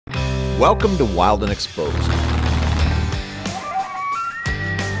Welcome to Wild and Exposed,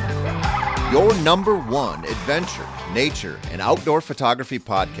 your #1 adventure, nature, and outdoor photography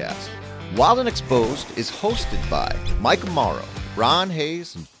podcast. Wild and Exposed is hosted by Mauro, Ron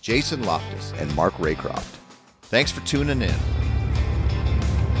Hayes, Jason Loftus, and Mark Raycroft. Thanks for tuning in.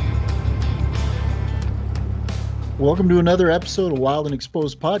 Welcome to another episode of Wild and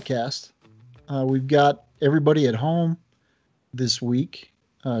Exposed podcast. We've got everybody at home this week.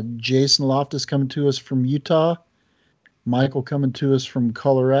 Jason Loftus coming to us from Utah, Michael coming to us from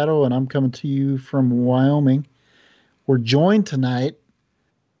Colorado, and I'm coming to you from Wyoming. We're joined tonight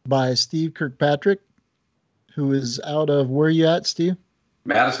by Steve Kirkpatrick, who is out of, where are you at, Steve?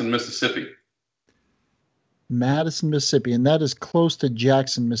 Madison, Mississippi. Madison, Mississippi, and that is close to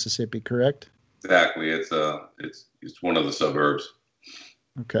Jackson, Mississippi, correct? Exactly. It's one of the suburbs.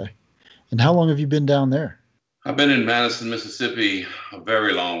 Okay. And how long have you been down there? I've been in Madison, Mississippi a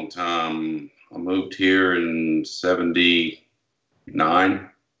very long time. I moved here in 79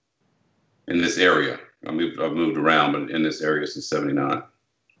 in this area. I've moved around, but in this area since 79.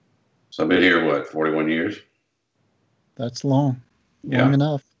 So I've been here, 41 years? That's long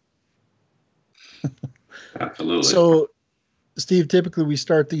enough. Absolutely. So, Steve, typically we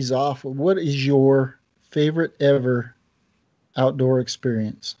start these off. What is your favorite ever outdoor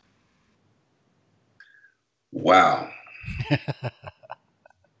experience? Wow.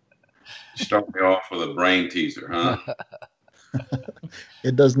 Start me off with a brain teaser, huh?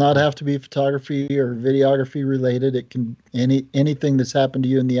 It does not have to be photography or videography related. It can anything that's happened to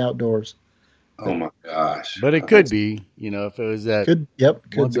you in the outdoors. Oh my gosh. But it could be, if it was that could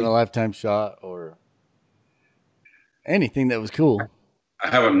once be in a lifetime shot or anything that was cool. I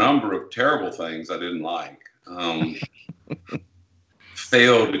have a number of terrible things I didn't like.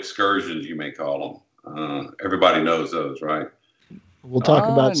 Failed excursions, you may call them. Everybody knows those, right? We'll talk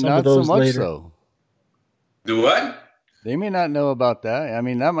about some of those so much later. So. Do what? They may not know about that. I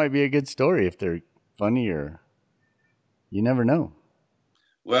mean, that might be a good story if they're funny, or you never know.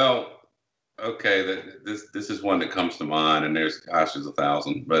 Well, okay, this is one that comes to mind, and there's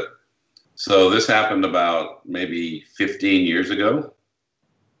 1,000. But so this happened about maybe 15 years ago,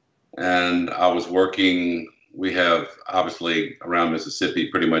 and I was working. We have, obviously, around Mississippi,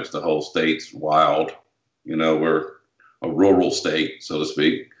 pretty much the whole state's wild. We're a rural state, so to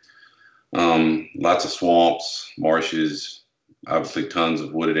speak. Lots of swamps, marshes, obviously tons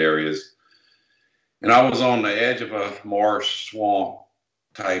of wooded areas. And I was on the edge of a marsh swamp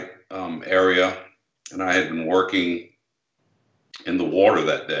type area, and I had been working in the water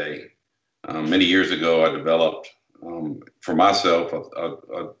that day. Many years ago, I developed for myself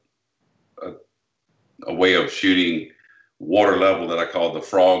a way of shooting water level that I call the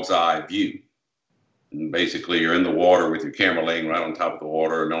frog's eye view. And basically, you're in the water with your camera laying right on top of the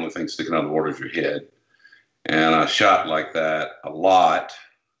water, and the only thing sticking out of the water is your head. And I shot like that a lot.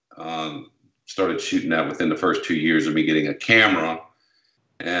 Started shooting that within the first 2 years of me getting a camera,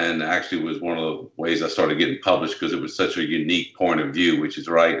 and actually was one of the ways I started getting published because it was such a unique point of view, which is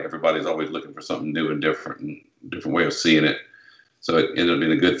right. Everybody's always looking for something new and different way of seeing it. So it ended up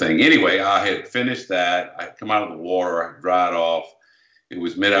being a good thing. Anyway, I had finished that. I had come out of the water, I dried off. It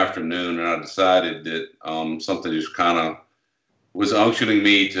was mid-afternoon, and I decided that something just kind of was unctioning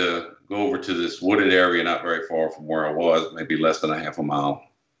me to go over to this wooded area not very far from where I was, maybe less than a half a mile.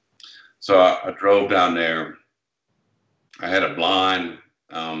 So I drove down there. I had a blind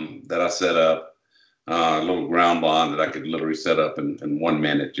that I set up, a little ground blind that I could literally set up in 1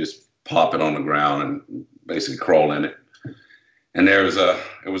 minute, just pop it on the ground and basically crawl in it. And it was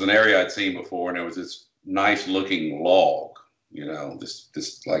an area I'd seen before, and there was this nice looking log, this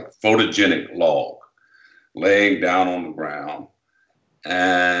like photogenic log laying down on the ground.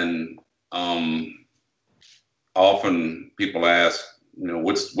 And often people ask,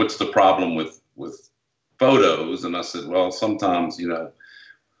 what's the problem with photos? And I said, well, sometimes,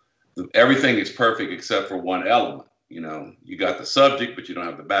 everything is perfect except for one element. You got the subject, but you don't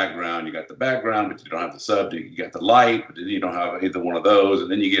have the background. You got the background, but you don't have the subject. You got the light, but then you don't have either one of those.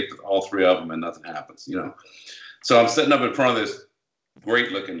 And then you get all three of them and nothing happens, So I'm sitting up in front of this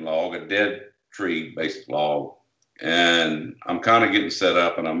great looking log, a dead tree based log. And I'm kind of getting set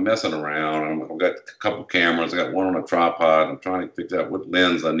up and I'm messing around. I've got a couple cameras. I got one on a tripod. I'm trying to figure out what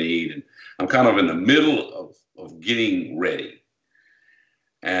lens I need. And I'm kind of in the middle of getting ready.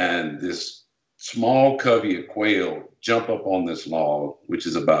 And this small covey of quail jump up on this log, which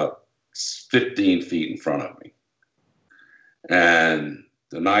is about 15 feet in front of me. And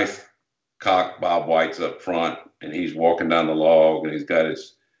the nice cock Bob White's up front, and he's walking down the log, and he's got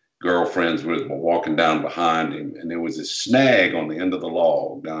his girlfriends were walking down behind him, and there was a snag on the end of the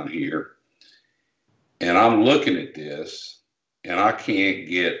log down here. And I'm looking at this, and I can't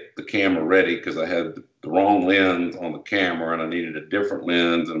get the camera ready because I had the wrong lens on the camera, and I needed a different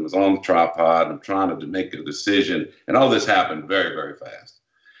lens, and it was on the tripod. And I'm trying to make a decision, and all this happened very, very fast.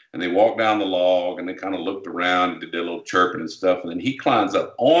 And they walked down the log, and they kind of looked around, and did their little chirping and stuff, and then he climbs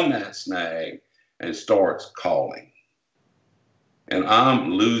up on that snag and starts calling. And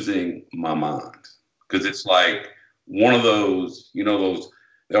I'm losing my mind because it's like one of those, you know, those,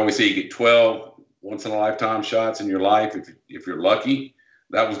 they always say you get 12 once in a lifetime shots in your life. If you're lucky,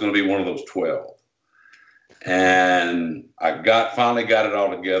 that was going to be one of those 12. And I finally got it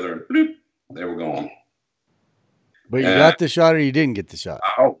all together, and bloop, they were gone. But you got the shot, or you didn't get the shot?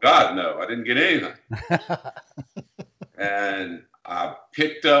 Oh God, no, I didn't get anything. And I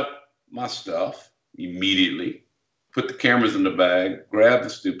picked up my stuff immediately, put the cameras in the bag, grabbed the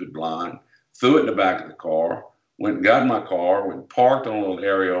stupid blind, threw it in the back of the car, went and got in my car, went and parked on a little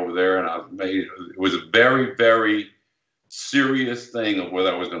area over there, and it was a very, very serious thing of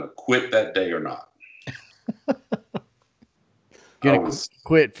whether I was going to quit that day or not. Gonna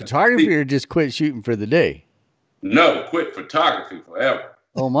quit photography or just quit shooting for the day? No, quit photography forever.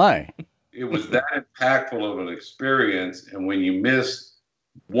 Oh my. It was that impactful of an experience, and when you miss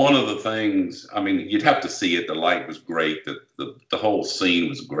one of the things, I mean, you'd have to see it. The light was great. The whole scene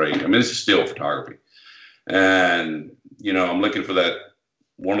was great. I mean, this is still photography. And, you know, I'm looking for that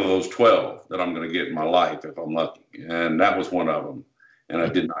one of those 12 that I'm going to get in my life if I'm lucky. And that was one of them. And I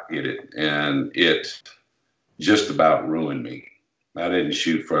did not get it. And it just about ruined me. I didn't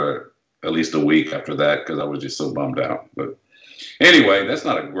shoot for at least a week after that because I was just so bummed out. But anyway, that's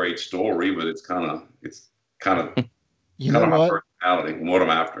not a great story, but it's kind of you know my what? personality and what I'm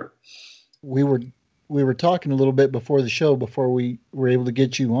after. We were talking a little bit before the show, before we were able to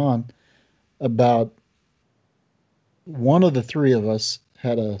get you on, about one of the three of us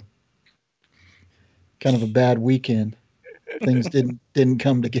had a kind of a bad weekend. Things didn't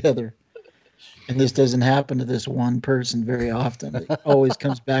come together. And this doesn't happen to this one person very often. It always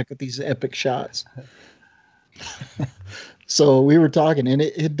comes back with these epic shots. So we were talking, and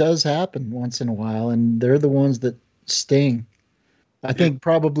it does happen once in a while, and they're the ones that sting. I think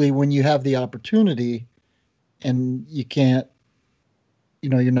probably when you have the opportunity and you can't, you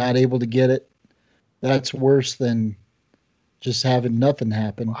know, you're not able to get it, that's worse than just having nothing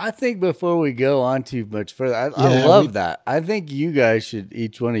happen. I think before we go on too much further, I love that. I think you guys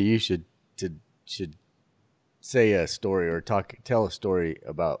each one of you should say a story or tell a story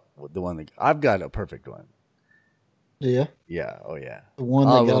about the one that I've got a perfect one. Yeah. Yeah. Oh yeah. The one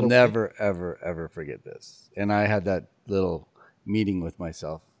that I will never, ever, ever forget this. And I had that little meeting with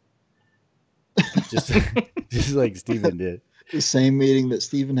myself, just like Stephen did. The same meeting that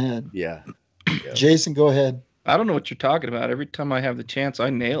Stephen had. Yeah. Jason, go ahead. I don't know what you're talking about. Every time I have the chance,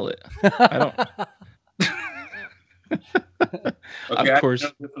 I nail it. I don't. Okay, of course.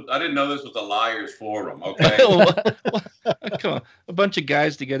 I didn't know this was a liar's forum. Okay. Come on, a bunch of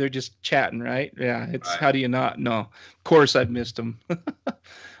guys together just chatting, right? Yeah. It's right. How do you not? No, of course I've missed them.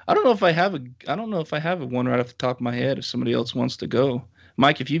 I don't know if I have a one right off the top of my head. If somebody else wants to go,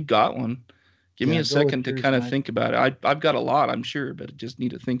 Mike, if you've got one, give me a second to kind of think about it. I've got a lot, I'm sure, but I just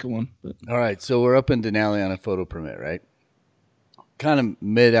need to think of one. But. All right, so we're up in Denali on a photo permit, right? Kind of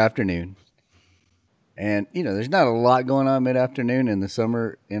mid-afternoon. And, you know, there's not a lot going on mid-afternoon in the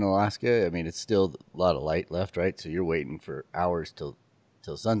summer in Alaska. I mean, it's still a lot of light left, right? So you're waiting for hours till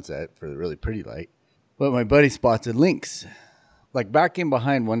sunset for the really pretty light. But my buddy spotted lynx. Like back in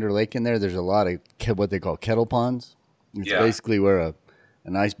behind Wonder Lake in there's a lot of what they call kettle ponds. It's basically where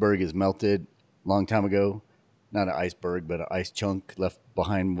an iceberg is melted a long time ago. Not an iceberg, but an ice chunk left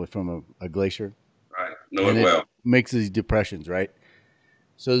behind from a glacier. Right. Know it well. Makes these depressions, right?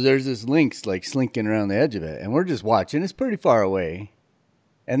 So there's this lynx like slinking around the edge of it, and we're just watching. It's pretty far away.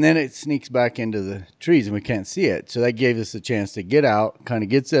 And then it sneaks back into the trees, and we can't see it. So that gave us a chance to get out, kind of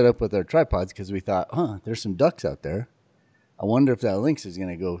get set up with our tripods, because we thought, there's some ducks out there. I wonder if that lynx is going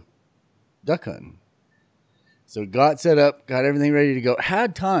to go duck hunting. So got set up, got everything ready to go.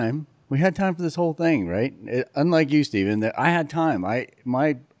 Had time. We had time for this whole thing, right? Unlike you, Stephen, that I had time. I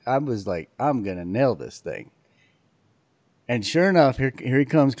was like, I'm going to nail this thing. And sure enough, here he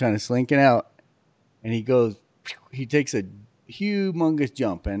comes kind of slinking out. And he takes a humongous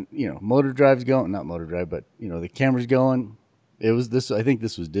jump. And, you know, motor drive's going. Not motor drive, but, you know, the camera's going. I think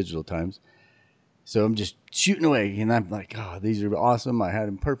this was digital times. So I'm just shooting away. And I'm like, oh, these are awesome. I had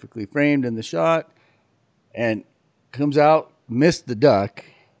him perfectly framed in the shot. And comes out, missed the duck.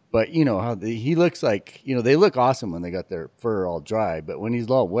 But you know how he looks like, you know, they look awesome when they got their fur all dry, but when he's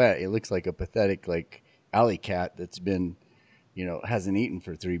all wet, it looks like a pathetic, like, alley cat that's been, you know, hasn't eaten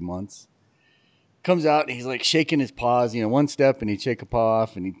for 3 months. Comes out and he's like shaking his paws, you know, one step and he'd shake a paw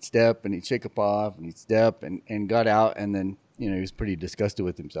off and he'd step and he'd shake a paw off and he'd step and got out. And then, you know, he was pretty disgusted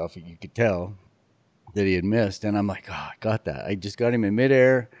with himself. You could tell that he had missed. And I'm like, oh, I got that. I just got him in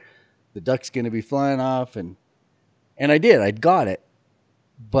midair. The duck's going to be flying off. And I did. I'd got it.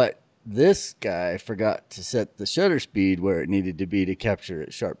 But this guy forgot to set the shutter speed where it needed to be to capture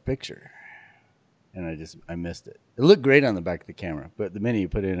a sharp picture. And I missed it. It looked great on the back of the camera, but the minute you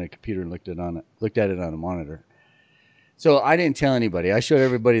put it in a computer and looked at it on a monitor. So I didn't tell anybody. I showed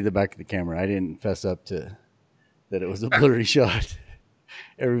everybody the back of the camera. I didn't fess up to that it was a blurry shot.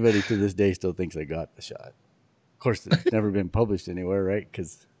 Everybody to this day still thinks I got the shot. Of course, it's never been published anywhere, right?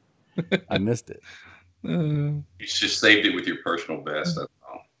 Because I missed it. You just saved it with your personal best. That's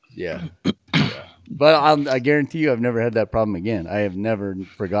all. Yeah. But I guarantee you I've never had that problem again. I have never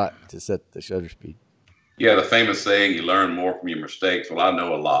forgot to set the shutter speed. Yeah, the famous saying, you learn more from your mistakes. Well, I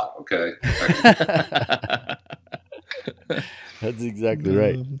know a lot, okay? That's exactly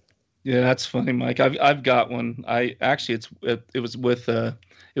right. Yeah, that's funny, Mike. I've got one. It was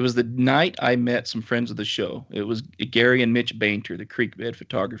the night I met some friends of the show. It was Gary and Mitch Bainter, the creek bed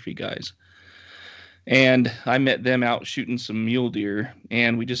photography guys. And I met them out shooting some mule deer,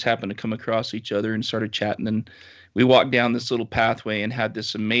 and we just happened to come across each other and started chatting. And we walked down this little pathway and had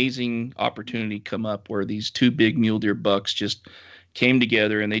this amazing opportunity come up where these two big mule deer bucks just came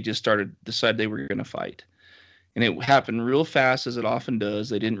together and they just decided they were going to fight. And it happened real fast, as it often does.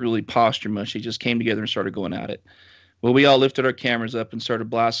 They didn't really posture much. They just came together and started going at it. Well, we all lifted our cameras up and started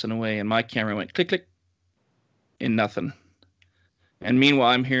blasting away, and my camera went click, click, and nothing. And meanwhile,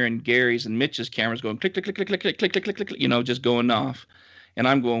 I'm hearing Gary's and Mitch's cameras going click, click, click, click, click, click, click, click, click, click, you know, just going off. And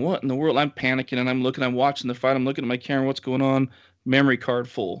I'm going, what in the world? I'm panicking, and I'm watching the fight. I'm looking at my camera. What's going on? Memory card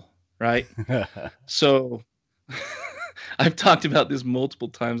full, right? So I've talked about this multiple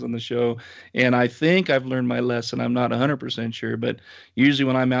times on the show, and I think I've learned my lesson. I'm not 100% sure, but usually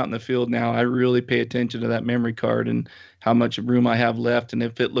when I'm out in the field now, I really pay attention to that memory card and how much room I have left. And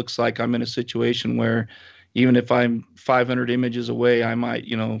if it looks like I'm in a situation where even if I'm 500 images away, I might,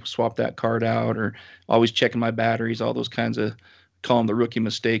 you know, swap that card out, or always checking my batteries, all those kinds of, call them the rookie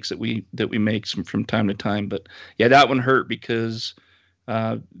mistakes that we make from time to time. But yeah, that one hurt because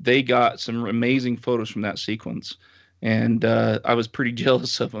they got some amazing photos from that sequence. And I was pretty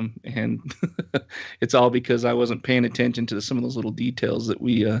jealous of them. And it's all because I wasn't paying attention to some of those little details that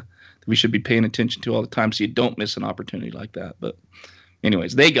we should be paying attention to all the time, so you don't miss an opportunity like that. But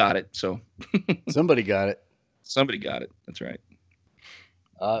anyways, they got it. So somebody got it. Somebody got it. That's right.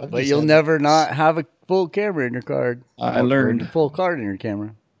 But you'll never not have a full camera in your card. I learned. A full card in your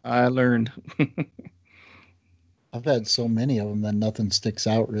camera. I learned. I've had so many of them that nothing sticks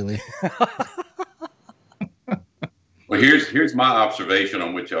out really. Well, here's my observation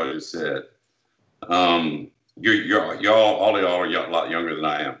on what y'all just said. Y'all all are a lot younger than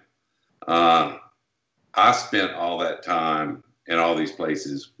I am. I spent all that time in all these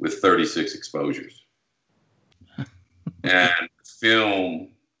places with 36 exposures. And film,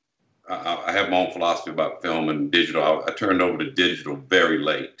 I have my own philosophy about film and digital. I turned over to digital very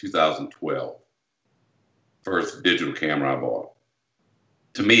late, 2012. First digital camera I bought.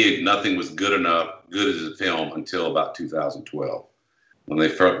 To me, nothing was good as a film until about 2012, when they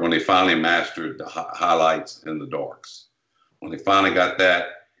finally mastered the highlights and the darks. When they finally got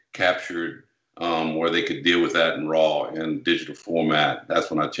that captured, where they could deal with that in RAW and digital format, that's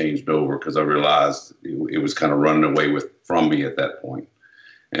when I changed over, because I realized it was kind of running away from me at that point.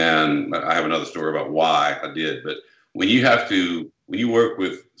 And I have another story about why I did. But when you work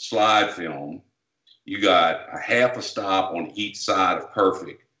with slide film, you got a half a stop on each side of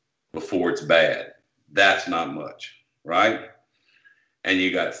perfect before it's bad. That's not much, right? And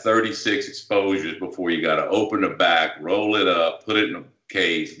you got 36 exposures before you got to open the back, roll it up, put it in a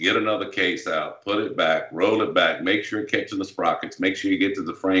case, get another case out, put it back, roll it back, make sure it catches the sprockets, make sure you get to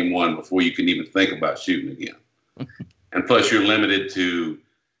the frame one before you can even think about shooting again. And plus you're limited to,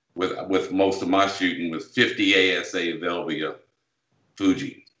 with most of my shooting, with 50 ASA Velvia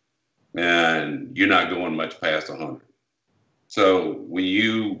Fuji. And you're not going much past 100. So when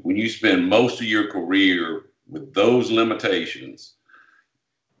you spend most of your career with those limitations,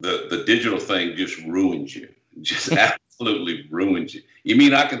 the digital thing just ruins you. Just absolutely ruins you. You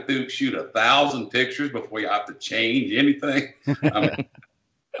mean I can shoot 1,000 pictures before you have to change anything?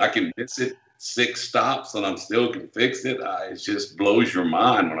 I can miss it 6 stops and I still can fix it. It just blows your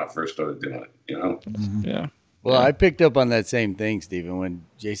mind when I first started doing it, you know? Yeah. Well, I picked up on that same thing, Stephen, when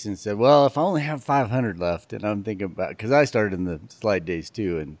Jason said, well, if I only have 500 left, and I'm thinking about, because I started in the slide days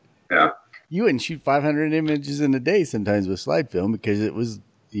too, and you wouldn't shoot 500 images in a day sometimes with slide film because it was,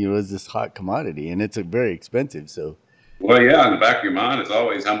 it was this hot commodity, and it's very expensive. So, well, yeah, in the back of your mind, it's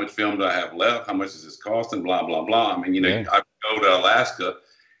always how much film do I have left? How much is this costing? Blah, blah, blah. I mean, I go to Alaska,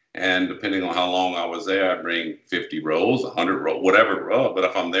 and depending on how long I was there, I'd bring 50 rolls, 100 rolls, whatever roll. But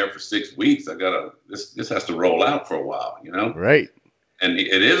if I'm there for 6 weeks, this has to roll out for a while, Right. And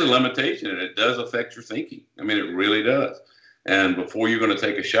it is a limitation, and it does affect your thinking. I mean, it really does. And before you're going to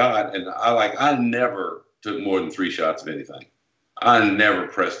take a shot, and I never took more than 3 shots of anything. I never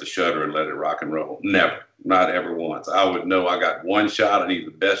pressed the shutter and let it rock and roll. Never. Not ever once. I would know I got one shot. I need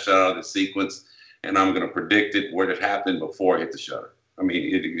the best shot out of the sequence, and I'm going to predict it where it happened before I hit the shutter. I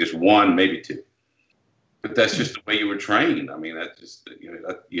mean, it just 1, maybe 2. But that's just the way you were trained. I mean, that just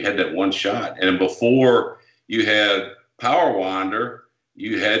you had that one shot. And before you had Power Wander,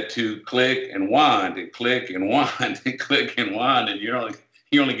 you had to click and wind and click and wind and click and wind, and you're only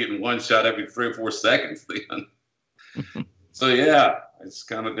getting one shot every 3 or 4 seconds then. So yeah, it's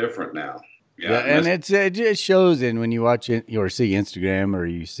kind of different now. Yeah, and it just shows in when you watch it or see Instagram or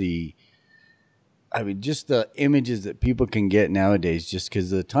you see, I mean, just the images that people can get nowadays just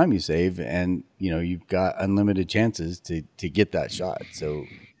because of the time you save, and you've got unlimited chances to get that shot. So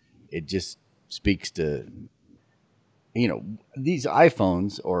it just speaks to these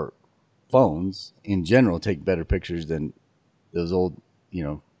iPhones or phones in general take better pictures than those old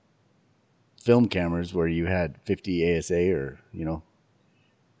film cameras where you had 50 ASA or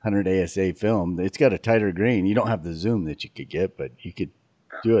 100 ASA film. It's got a tighter grain. You don't have the zoom that you could get, but you could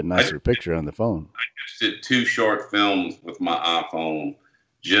do a nicer picture on the phone. I just did 2 short films with my iPhone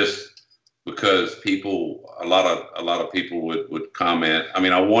just because a lot of people would comment. I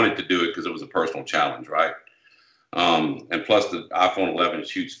mean, I wanted to do it because it was a personal challenge, right? And plus the iPhone 11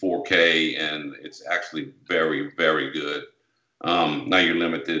 shoots 4K and it's actually very, very good. Now you're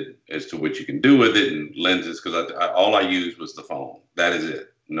limited as to what you can do with it and lenses, because all I used was the phone. That is it.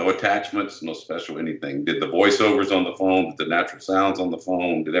 No attachments, no special anything. Did the voiceovers on the phone, did the natural sounds on the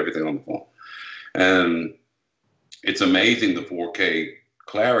phone, did everything on the phone. And it's amazing the 4K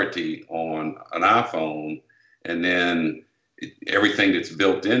clarity on an iPhone, and then everything that's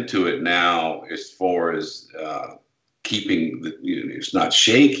built into it now as far as keeping it's not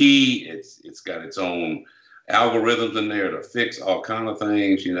shaky. It's got its own algorithms in there to fix all kind of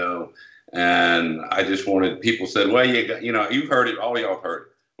things, And I just wanted, people said, well, you've heard it, all y'all have heard it.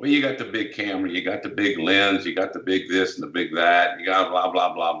 Well, you got the big camera, you got the big lens, you got the big this and the big that, you got blah,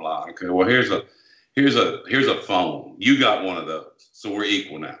 blah, blah, blah. Okay, well, here's a phone. You got one of those. So we're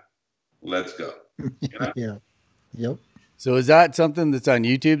equal now. Let's go. Yeah. Yep. So is that something that's on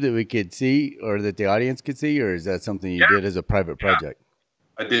YouTube that we could see or that the audience could see, or is that something you did as a private project?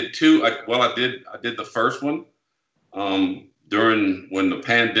 I did 2. I did the first one during when the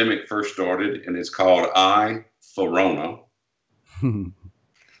pandemic first started, and it's called iPhone.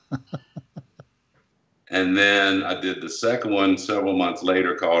 And then I did the second one several months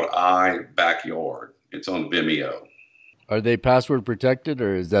later called iBackyard. It's on Vimeo. Are they password protected,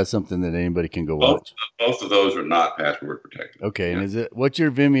 or is that something that anybody can go watch? Both of those are not password protected. Okay, and what's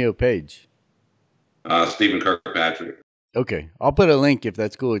your Vimeo page? Stephen Kirkpatrick. Okay, I'll put a link if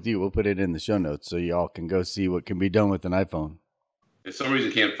that's cool with you. We'll put it in the show notes so y'all can go see what can be done with an iPhone. If some reason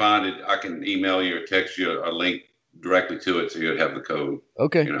you can't find it, I can email you or text you a link directly to it so you'll have the code.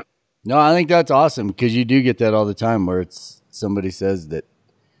 Okay. No, I think that's awesome because you do get that all the time where it's somebody says that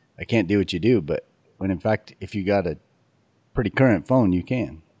I can't do what you do, but when in fact, if you got a pretty current phone, you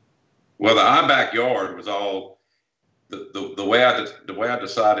can. Well, the iBackyard was all the way I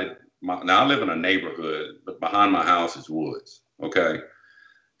decided. Now I live in a neighborhood, but behind my house is woods. Okay,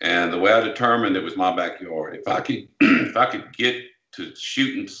 and the way I determined it was my backyard. If I could get to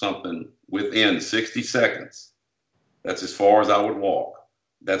shooting something within 60 seconds, that's as far as I would walk.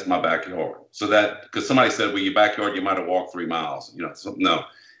 That's my backyard. So that, because somebody said, well, your backyard, you might have walked 3 miles. No,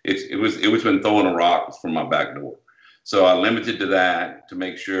 it was when throwing a rock from my back door. So I limited to that to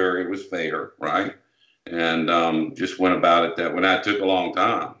make sure it was fair, right? And just went about it that way. That took a long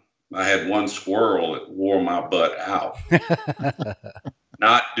time. I had one squirrel that wore my butt out.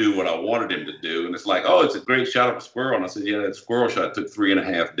 Not do what I wanted him to do. And it's like, oh, it's a great shot of a squirrel. And I said, yeah, that squirrel shot took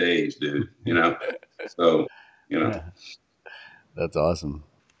 3.5 days, dude. So, That's awesome.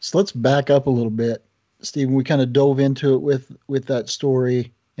 So let's back up a little bit. Stephen, we kind of dove into it with that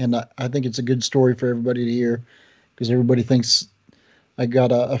story. And I think it's a good story for everybody to hear because everybody thinks I got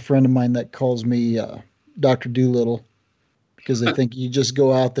a friend of mine that calls me Dr. Doolittle because they think you just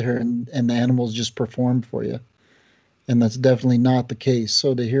go out there and the animals just perform for you. and that's definitely not the case.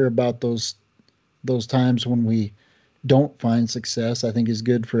 So to hear about those times when we don't find success, I think is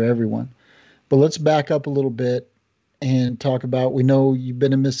good for everyone. But let's back up a little bit and talk about, we know you've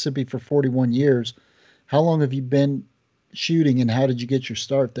been in Mississippi for 41 years. How long have you been shooting, and how did you get your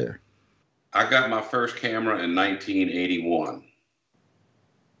start there? I got my first camera in 1981.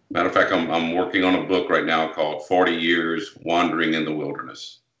 Matter of fact, I'm working on a book right now called 40 Years Wandering in the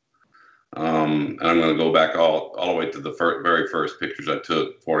Wilderness. And I'm going to go back all the way to the very first pictures I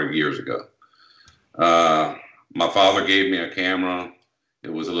took 40 years ago. My father gave me a camera.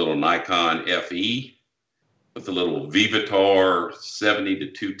 It was a little Nikon FE with a little Vivitar 70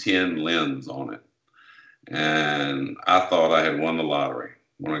 to 210 lens on it. And I thought I had won the lottery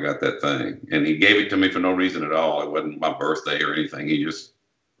when I got that thing. And he gave it to me for no reason at all. It wasn't my birthday or anything. He just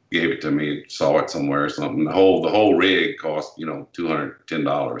gave it to me, saw it somewhere or something. The whole rig cost,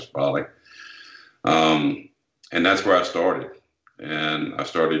 $210 probably. And that's where I started. And I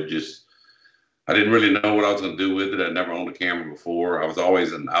started I didn't really know what I was going to do with it. I'd never owned a camera before. I was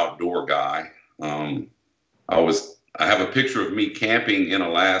always an outdoor guy. I have a picture of me camping in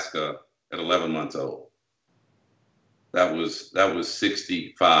Alaska at 11 months old. That was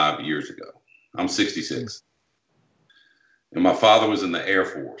 65 years ago. I'm 66. And my father was in the Air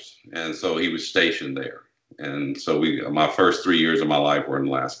Force, and so he was stationed there. And so my first 3 years of my life were in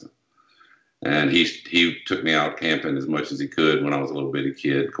Alaska. And he took me out camping as much as he could when I was a little bitty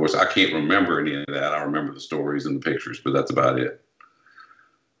kid. Of course, I can't remember any of that. I remember the stories and the pictures, but that's about it.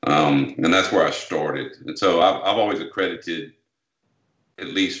 And that's where I started. And so I've always accredited, at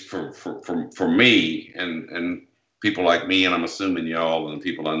least for me and people like me, and I'm assuming y'all and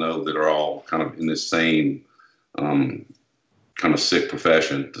people I know that are all kind of in this same kind of sick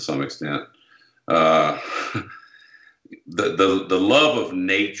profession to some extent. The love of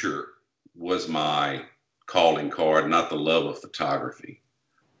nature was my calling card, not the love of photography.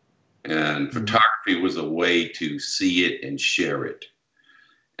 And photography was a way to see it and share it.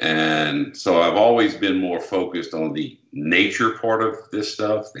 And so I've always been more focused on the nature part of this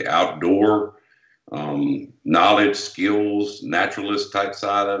stuff, the outdoor knowledge, skills, naturalist type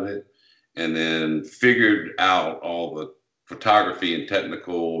side of it, and then figured out all the photography and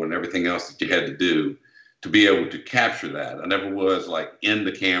technical and everything else that you had to do to be able to capture that. I never was like in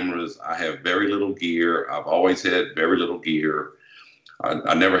the cameras. I have very little gear. I've always had very little gear.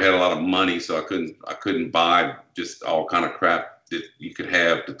 I never had a lot of money, so I couldn't buy just all kind of crap that you could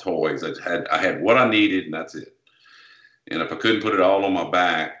have, the toys. I had what I needed, and that's it. And if I couldn't put it all on my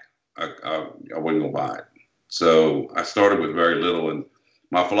back, I wasn't gonna buy it. So I started with very little, and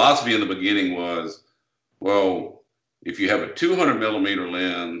my philosophy in the beginning was, well, if you have a 200 millimeter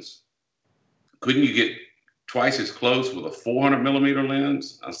lens, couldn't you get twice as close with a 400 millimeter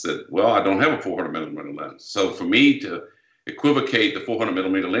lens? I said, well, I don't have a 400 millimeter lens. So for me to equivocate the 400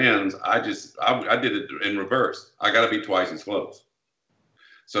 millimeter lens, I did it in reverse. I got to be twice as close.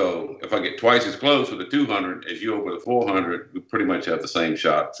 So if I get twice as close with a 200 as you over the 400, we pretty much have the same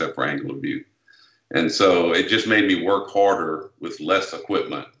shot except for angle of view. And so it just made me work harder with less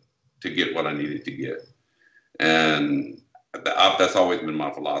equipment to get what I needed to get. And that's always been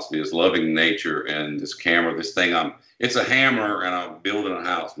my philosophy, is loving nature. And this camera, this thing, it's a hammer, and I'm building a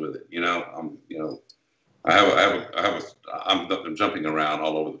house with it. I'm jumping around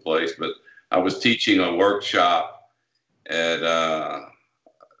all over the place, but I was teaching a workshop at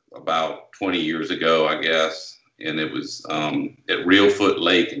about 20 years ago, I guess, and it was at Reelfoot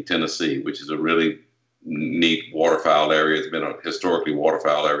Lake in Tennessee, which is a really neat waterfowl area. It's been a historically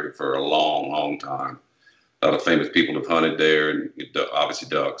waterfowl area for a long, long time. A lot of famous people have hunted there, and obviously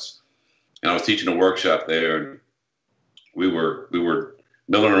ducks. And I was teaching a workshop there, and we were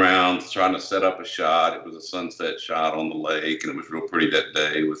milling around trying to set up a shot. It was a sunset shot on the lake, and it was real pretty that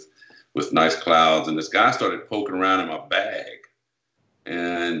day with nice clouds. And this guy started poking around in my bag,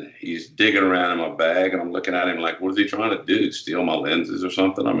 and he's digging around in my bag, and I'm looking at him like, what is he trying to do? Steal my lenses or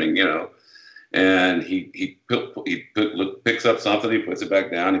something? I mean, And he picks up something, he puts it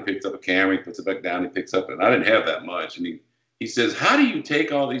back down, he picks up a camera, he puts it back down, he picks up, and I didn't have that much. And he says, how do you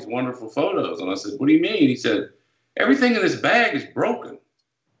take all these wonderful photos? And I said, what do you mean? He said, everything in this bag is broken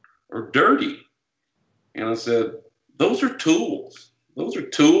or dirty. And I said, those are tools. Those are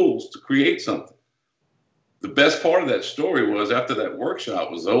tools to create something. The best part of that story was after that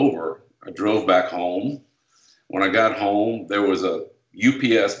workshop was over, I drove back home. When I got home, there was a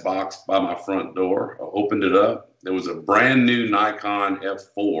UPS box by my front door. I opened it up. There was a brand new Nikon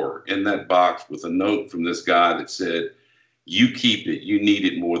F4 in that box with a note from this guy that said, you keep it. You need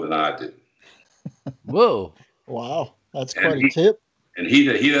it more than I do. Whoa. Wow. That's quite a tip. And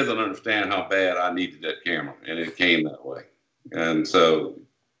he doesn't understand how bad I needed that camera, and it came that way. And so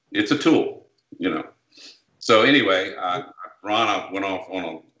it's a tool, you know. So anyway, I went off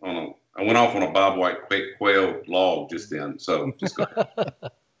on a Bob White quail log just then. So just go ahead.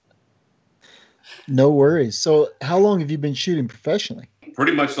 No worries. So how long have you been shooting professionally?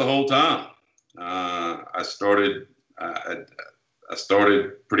 Pretty much the whole time. I started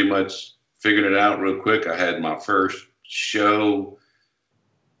pretty much figuring it out real quick. I had my first show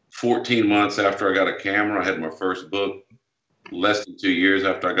 14 months after I got a camera. I had my first book less than 2 years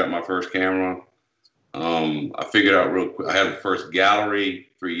after I got my first camera. I figured out real quick. I had the first gallery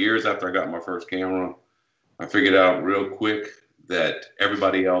 3 years after I got my first camera. I figured out real quick that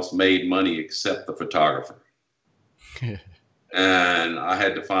everybody else made money except the photographer. And I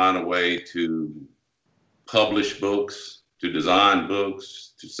had to find a way to publish books, to design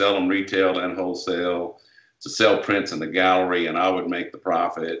books, to sell them retail and wholesale, to sell prints in the gallery, and I would make the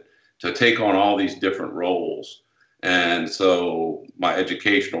profit, to take on all these different roles. And so my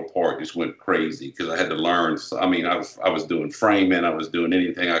educational part just went crazy because I had to learn. I mean, I was doing framing. I was doing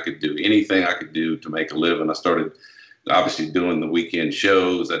anything I could do to make a living. I started obviously doing the weekend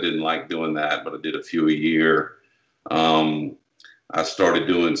shows. I didn't like doing that, but I did a few a year. I started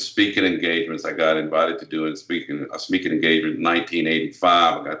doing speaking engagements. I got invited to do a speaking engagement in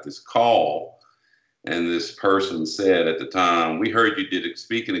 1985. I got this call, and this person said at the time, "We heard you did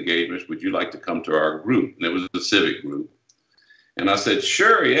speaking engagements. Would you like to come to our group?" And it was a civic group. And I said,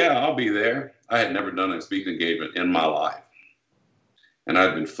 "Sure, yeah, I'll be there." I had never done a speaking engagement in my life. And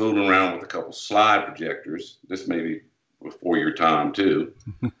I'd been fooling around with a couple slide projectors. This maybe before your time too.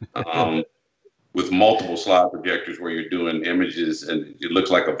 With multiple slide projectors where you're doing images and it looks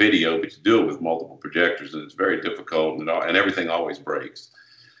like a video, but you do it with multiple projectors, and it's very difficult, and everything always breaks.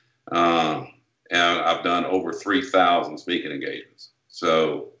 And I've done over 3,000 speaking engagements.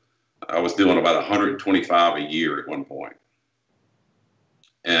 So I was doing about 125 a year at one point.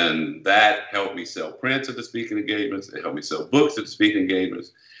 And that helped me sell prints at the speaking engagements. It helped me sell books at the speaking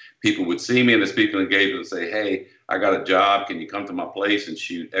engagements. People would see me in the speaking engagement and say, "Hey, I got a job. Can you come to my place and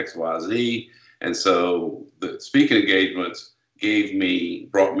shoot XYZ?" And so the speaking engagements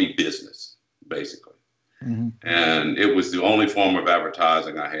brought me business, basically. Mm-hmm. And it was the only form of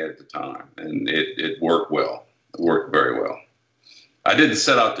advertising I had at the time. And it worked well. It worked very well. I didn't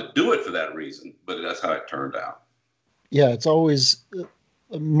set out to do it for that reason, but that's how it turned out. Yeah, it's always,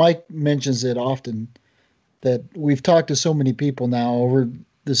 Mike mentions it often, that we've talked to so many people now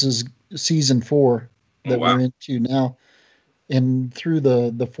this is season 4 that we're into now. And through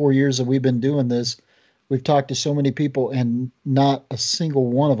the 4 years that we've been doing this, we've talked to so many people, and not a single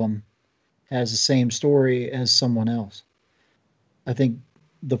one of them has the same story as someone else. I think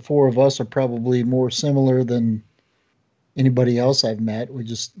the 4 of us are probably more similar than anybody else I've met. We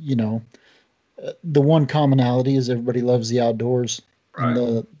just, the one commonality is everybody loves the outdoors. Right.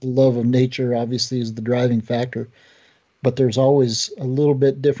 And the love of nature obviously is the driving factor. But there's always a little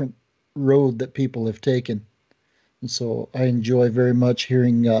bit different road that people have taken. And so I enjoy very much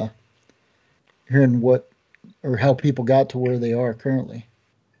hearing what or how people got to where they are currently.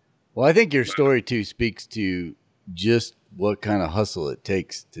 Well, I think your story too speaks to just what kind of hustle it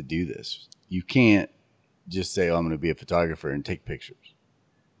takes to do this. You can't just say, "Oh, I'm going to be a photographer and take pictures."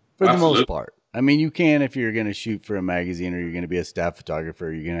 For the most part. I mean, you can if you're going to shoot for a magazine, or you're going to be a staff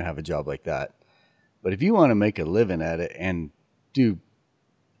photographer, you're going to have a job like that. But if you want to make a living at it and do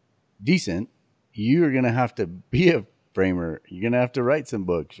decent, you're going to have to be a framer. You're going to have to write some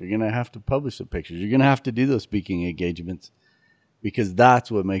books. You're going to have to publish some pictures. You're going to have to do those speaking engagements, because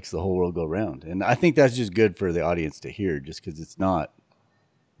that's what makes the whole world go round. And I think that's just good for the audience to hear, just because it's not,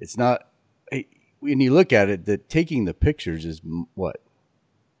 when you look at it, that taking the pictures is what,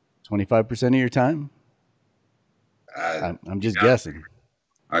 25% of your time? I'm just guessing.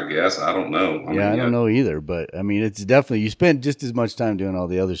 I guess. I don't know. I don't know either, but I mean, it's definitely, you spend just as much time doing all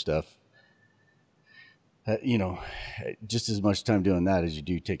the other stuff. Just as much time doing that as you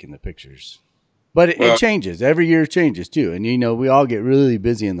do taking the pictures. But it changes. Every year changes too. And, we all get really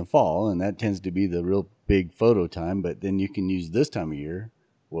busy in the fall, and that tends to be the real big photo time. But then you can use this time of year.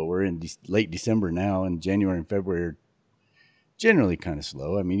 Well, we're in late December now, and January and February are generally kind of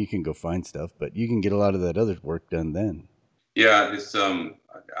slow. I mean, you can go find stuff, but you can get a lot of that other work done then. Yeah, it's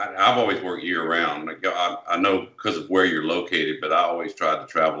I've always worked year round. I know because of where you're located, but I always tried to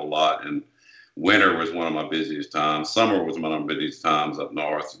travel a lot. And winter was one of my busiest times. Summer was one of my busiest times up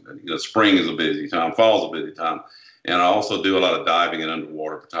north. Spring is a busy time. Fall is a busy time. And I also do a lot of diving and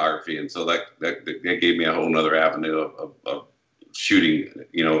underwater photography. And so that gave me a whole nother avenue of shooting,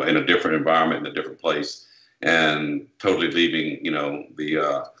 in a different environment, in a different place. and totally leaving,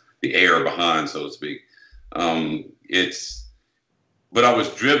 the air behind, so to speak. But I was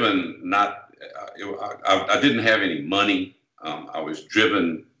driven not, I didn't have any money. I was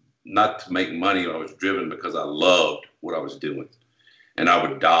driven not to make money. I was driven because I loved what I was doing. And I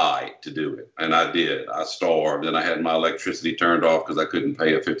would die to do it. And I did. I starved. And I had my electricity turned off because I couldn't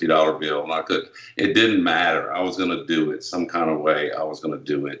pay a $50 bill. And it didn't matter. I was going to do it some kind of way. I was going to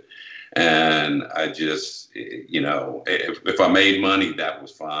do it. And I just, if I made money, that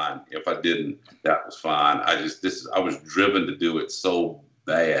was fine. If I didn't, that was fine. I was driven to do it so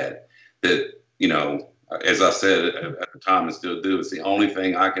bad that, as I said at the time and still do, it's the only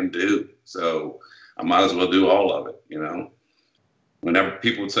thing I can do. So I might as well do all of it, Whenever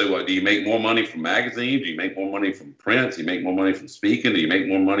people would say, well, do you make more money from magazines? Do you make more money from print? Do you make more money from speaking? Do you make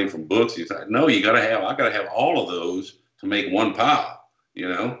more money from books? You say, no, I got to have all of those to make one pile,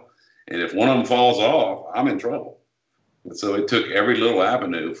 And if one of them falls off, I'm in trouble. And so it took every little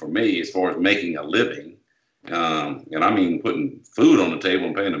avenue for me as far as making a living. And I mean, putting food on the table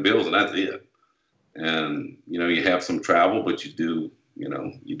and paying the bills, and that's it. And, you have some travel, but you do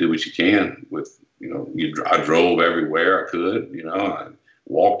what you can with, I drove everywhere I could, I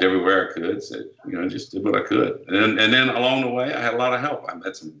walked everywhere I could, said, just did what I could. And then along the way, I had a lot of help. I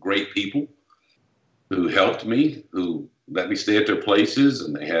met some great people who helped me, who let me stay at their places,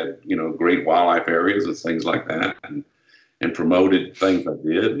 and they had, great wildlife areas and things like that, and promoted things I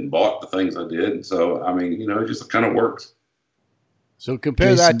did and bought the things I did. And so, I mean, it just kind of works. So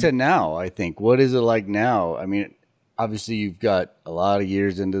compare that to now, I think. What is it like now? I mean, obviously you've got a lot of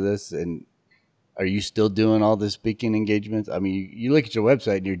years into this, and are you still doing all the speaking engagements? I mean, you look at your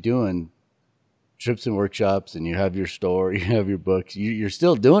website and you're doing trips and workshops, and you have your store, you have your books. You're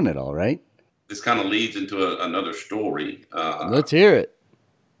still doing it all, right? This kind of leads into another story. Let's hear it.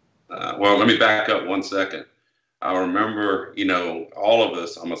 Well, let me back up 1 second. I remember, all of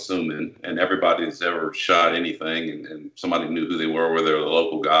us, I'm assuming, and everybody that's ever shot anything and somebody knew who they were, whether they're a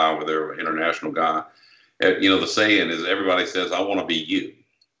local guy, whether they're an international guy. The saying is everybody says, I want to be you.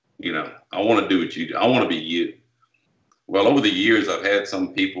 I want to do what you do. I want to be you. Well, over the years, I've had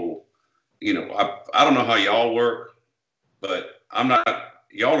some people, I don't know how y'all work, but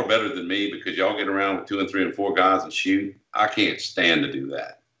y'all are better than me because y'all get around with 2 and 3 and 4 guys and shoot. I can't stand to do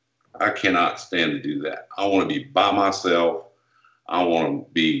that. I cannot stand to do that. I want to be by myself. I want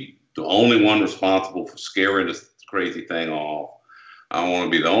to be the only one responsible for scaring this crazy thing off. I want to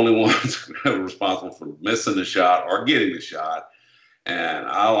be the only one responsible for missing the shot or getting the shot. And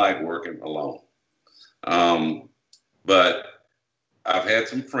I like working alone. But I've had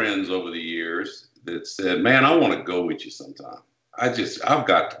some friends over the years that said, man, I want to go with you sometime. I've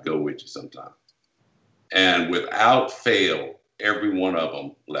got to go with you sometime. And without fail, every one of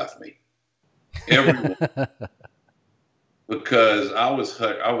them left me. Everyone. Because I was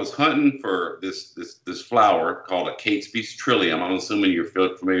hunting for this flower called a Catesby's trillium. I'm assuming you're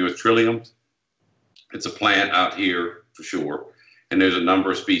familiar with trilliums. It's a plant out here for sure. And there's a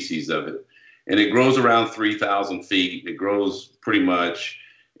number of species of it. And it grows around 3,000 feet. It grows pretty much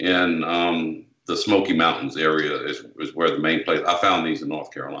in the Smoky Mountains area is where the main place. I found these in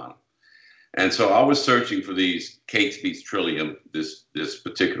North Carolina. And so I was searching for these Catesby's trillium this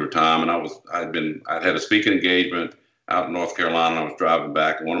particular time. And I'd had a speaking engagement out in North Carolina. I was driving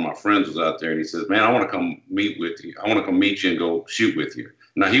back, and one of my friends was out there, and he says, man, I want to come meet with you. I want to come meet you and go shoot with you.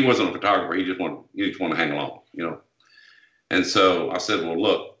 Now, he wasn't a photographer. He just wanted to hang along, And so I said, well,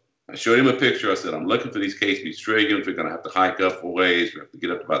 look, I showed him a picture. I said, I'm looking for these Catesby's trilliums. We're going to have to hike up a ways. We have to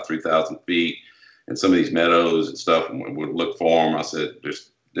get up to about 3,000 feet and some of these meadows and stuff. And we'd look for them. I said,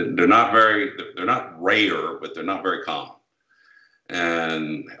 they're not rare, but they're not very common.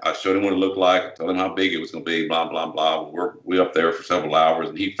 And I showed him what it looked like, told him how big it was going to be, blah, blah, blah. We up there for several hours,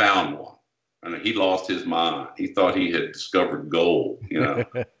 and he found one. And he lost his mind. He thought he had discovered gold,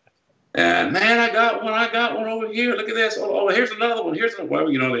 And, man, I got one over here. Look at this. Oh, here's another one. Well,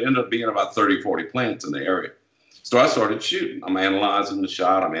 they end up being about 30, 40 plants in the area. So I started shooting. I'm analyzing the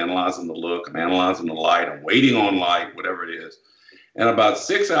shot. I'm analyzing the look. I'm analyzing the light. I'm waiting on light, whatever it is. And about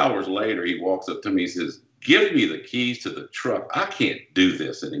 6 hours later, he walks up to me. He says, give me the keys to the truck. I can't do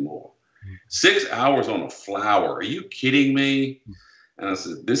this anymore. 6 hours on a flower. Are you kidding me? And I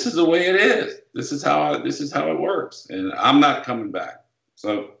said, this is the way it is. This is how it works. And I'm not coming back.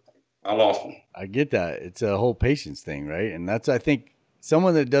 So I lost him. I get that. It's a whole patience thing, right? And that's, I think,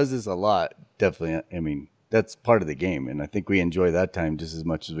 someone that does this a lot, definitely, I mean, that's part of the game. And I think we enjoy that time just as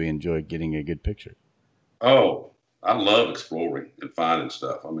much as we enjoy getting a good picture. Oh, I love exploring and finding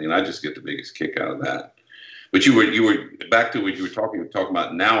stuff. I mean, I just get the biggest kick out of that. But you were back to what you were talking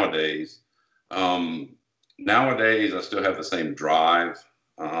about nowadays. nowadays I still have the same drive.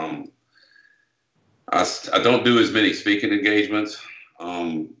 I don't do as many speaking engagements.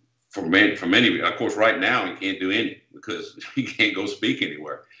 For many, of course, right now you can't do any because you can't go speak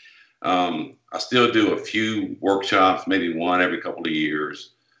anywhere. I still do a few workshops, maybe one every couple of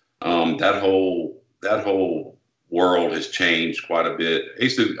years. That whole world has changed quite a bit.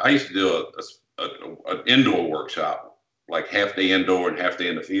 I used to do an indoor workshop, like half day indoor and half day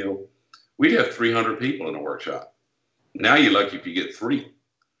in the field. We'd have 300 people in a workshop. Now you're lucky if you get 3,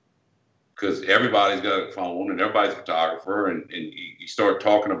 because everybody's got a phone and everybody's a photographer, and you start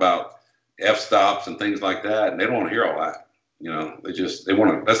talking about f-stops and things like that, and they don't want to hear all that. They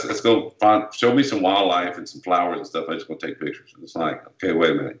want to, let's go show me some wildlife and some flowers and stuff. I just want to take pictures. And it's like, okay,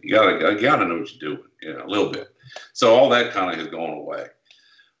 wait a minute. You gotta know what you're doing, a little bit. So all that kind of has gone away.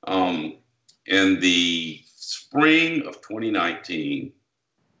 In the spring of 2019,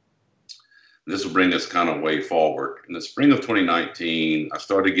 this will bring us kind of way forward. In the spring of 2019, I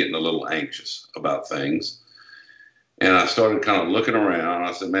started getting a little anxious about things. And I started kind of looking around.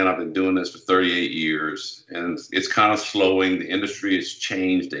 I said, man, I've been doing this for 38 years, and it's kind of slowing. The industry has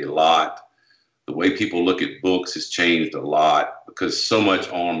changed a lot. The way people look at books has changed a lot because so much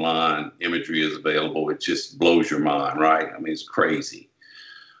online imagery is available. It just blows your mind, right? I mean, it's crazy.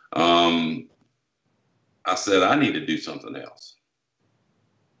 I said, I need to do something else.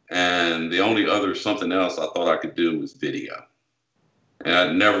 And the only other something else I thought I could do was video. And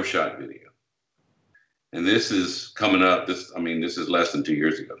I'd never shot video. And this is coming up, this is less than 2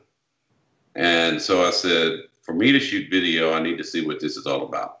 years ago. And so I said, for me to shoot video, I need to see what this is all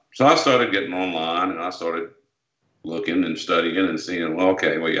about. So I started getting online, and I started looking and studying and seeing, well,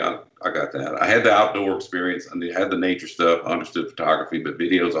 okay, well, yeah, I got that. I had the outdoor experience, and I had the nature stuff, I understood photography, but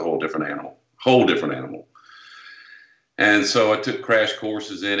video is a whole different animal. And so I took crash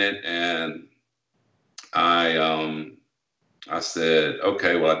courses in it, and I said,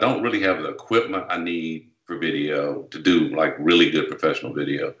 okay, well, I don't really have the equipment I need for video to do like really good professional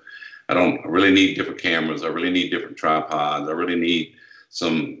video. I really need different cameras. I really need different tripods. I really need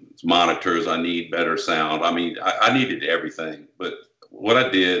some monitors. I need better sound. I mean, I needed everything. But what I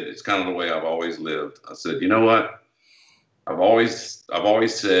did, it's kind of the way I've always lived. I said, you know what? I've always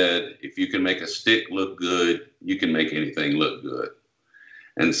said, if you can make a stick look good, you can make anything look good.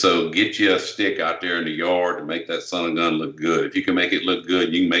 And so get you a stick out there in the yard to make that son of a gun look good. If you can make it look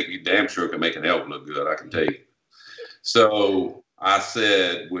good, you damn sure can make an elk look good, I can tell you. So I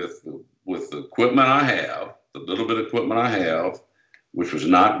said, with the equipment I have, the little bit of equipment I have, which was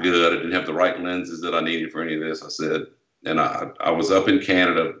not good, I didn't have the right lenses that I needed for any of this, I said, and I was up in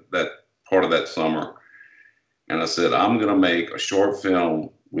Canada that part of that summer, and I said, I'm going to make a short film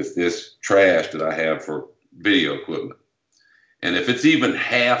with this trash that I have for video equipment. And if it's even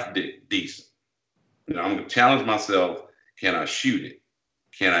half decent, I'm going to challenge myself. Can I shoot it?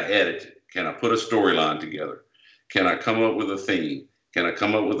 Can I edit it? Can I put a storyline together? Can I come up with a theme? Can I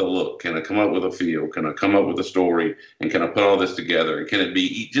come up with a look? Can I come up with a feel? Can I come up with a story? And can I put all this together? And can it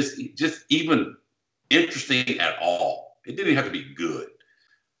be just even interesting at all? It didn't have to be good.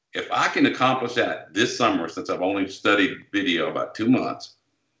 If I can accomplish that this summer, since I've only studied video about 2 months,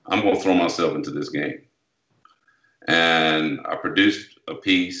 I'm going to throw myself into this game. And I produced a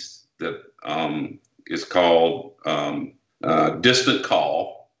piece that is called Distant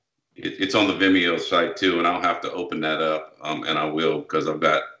Call. It's on the Vimeo site too, and I'll have to open that up, and I will, because I've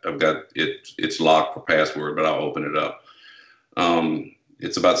got it. It's locked for password, but I'll open it up.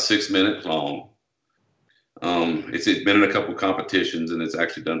 It's about 6 minutes long. It's been in a couple competitions, and it's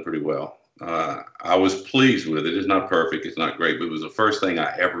actually done pretty well. I was pleased with it. It's not perfect. It's not great, but it was the first thing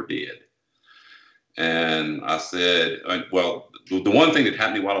I ever did. And I said, well, the one thing that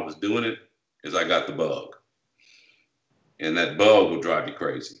happened to me while I was doing it is I got the bug. And that bug will drive you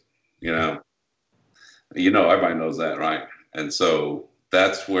crazy. Everybody knows that, right? And so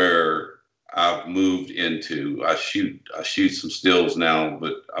that's where I've moved into. I shoot some stills now,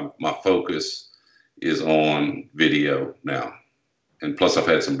 but my focus is on video now. And plus I've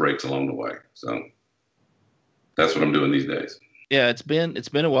had some breaks along the way. So that's what I'm doing these days. Yeah, it's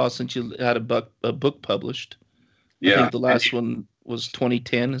been a while since you had a book published. Yeah, I think the last one was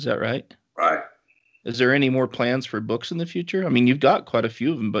 2010. Is that right? Right. Is there any more plans for books in the future? I mean, you've got quite a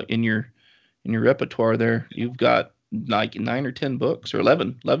few of them, but in your repertoire there, you've got like 9 or 10 books, or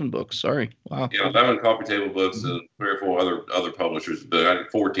 11 books. Sorry. Wow. Yeah, 11 coffee table books and 3 or 4 other publishers, but I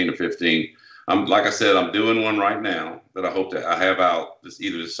think 14 or 15. Like I said, I'm doing one right now that I hope I have out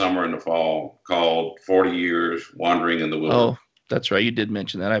either this summer or in the fall, called 40 Years Wandering in the Wilderness. Oh, That's right. You did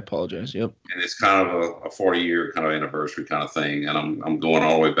mention that. I apologize. Yep. And it's kind of a 40-year kind of anniversary kind of thing. And I'm going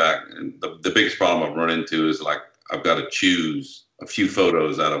all the way back. And the biggest problem I've run into is like I've got to choose a few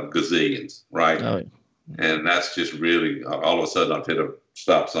photos out of gazillions, right? Oh, yeah. And that's just really, all of a sudden I've hit a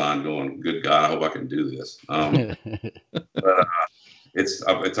stop sign going, good God, I hope I can do this. But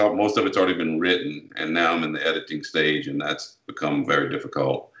most of it's already been written, and now I'm in the editing stage, and that's become very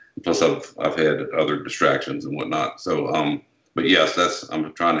difficult. Plus I've had other distractions and whatnot. So, but yes,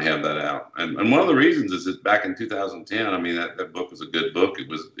 I'm trying to have that out. And one of the reasons is that back in 2010, I mean, that book was a good book. It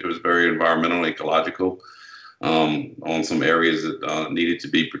was very environmental, ecological, on some areas that needed to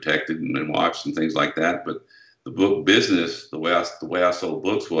be protected and watched and things like that. But the book business, the way I sold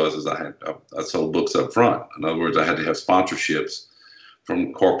books was I sold books up front. In other words, I had to have sponsorships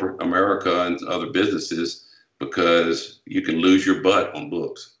from corporate America and other businesses, because you can lose your butt on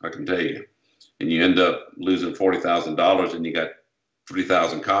books, I can tell you. And you end up losing $40,000 and you got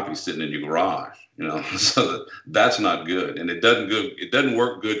 3,000 copies sitting in your garage, so that's not good. And it doesn't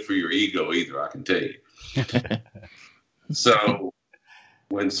work good for your ego either, I can tell you. So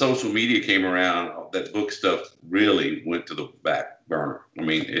when social media came around, that book stuff really went to the back burner. I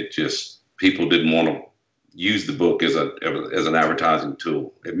mean, people didn't want to use the book as an advertising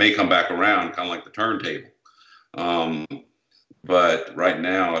tool. It may come back around, kind of like the turntable. But right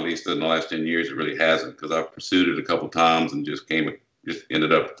now, at least in the last 10 years, it really hasn't, because I've pursued it a couple times and just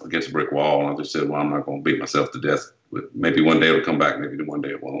ended up against a brick wall. And I just said, well, I'm not going to beat myself to death. Maybe one day it'll come back. Maybe one day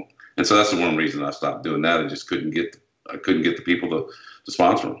it won't. And so that's the one reason I stopped doing that. I just couldn't get the people to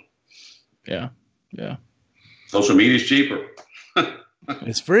sponsor them. Yeah. Yeah. Social media is cheaper.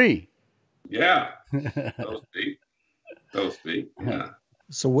 It's free. Yeah. Those feet. Yeah.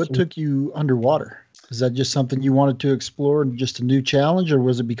 So what took you underwater? Is that just something you wanted to explore and just a new challenge, or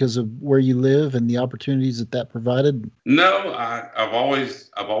was it because of where you live and the opportunities that provided? No, I've always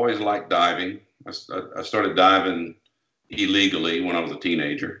liked diving. I started diving illegally when I was a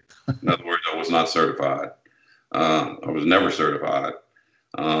teenager. In other words, I was not certified. I was never certified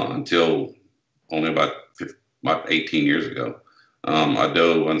until only about 18 years ago. I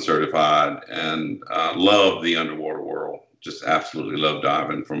dove uncertified and loved the underwater world. Just absolutely loved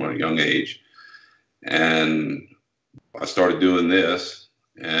diving from a young age. And I started doing this,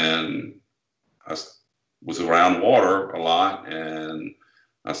 and I was around water a lot, and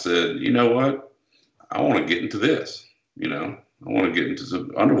I said, you know what? I want to get into this. I want to get into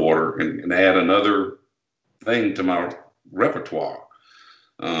some underwater and add another thing to my repertoire.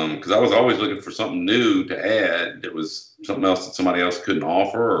 Because I was always looking for something new to add. It was something else that somebody else couldn't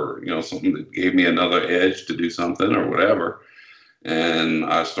offer, or something that gave me another edge to do something or whatever. And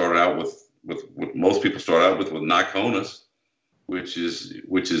I started out with what most people start out with Nikonus, which is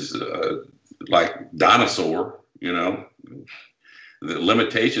like dinosaur. The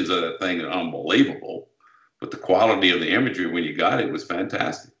limitations of that thing are unbelievable, but the quality of the imagery when you got it was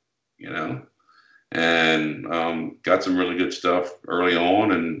fantastic. And got some really good stuff early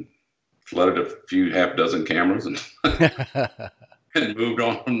on, and flooded a few half dozen cameras and and moved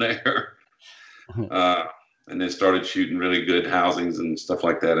on from there. And then started shooting really good housings and stuff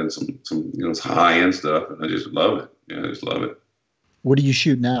like that, and some high end stuff. And I just love it. I just love it. What do you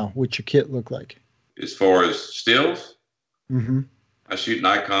shoot now? What's your kit look like? As far as stills, mm-hmm. I shoot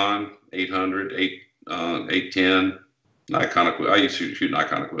Nikon 800, 810, Nikon. I used to shoot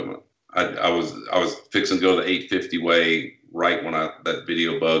Nikon equipment. I was fixing to go the 850 way right when that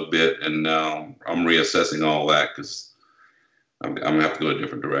video bug bit, and now I'm reassessing all that because I'm gonna have to go a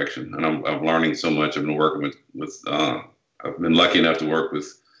different direction. And I'm learning so much. I've been working with I've been lucky enough to work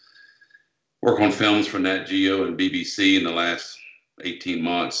on films for Nat Geo and BBC in the last 18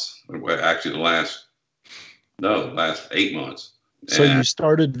 months. Actually, the last 8 months. So you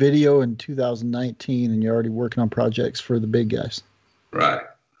started video in 2019, and you're already working on projects for the big guys. Right.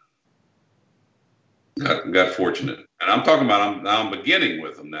 Got fortunate. And I'm talking about I'm beginning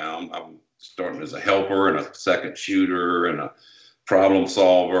with them now. I'm starting as a helper and a second shooter and a problem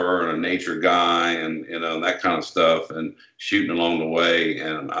solver and a nature guy and that kind of stuff, and shooting along the way.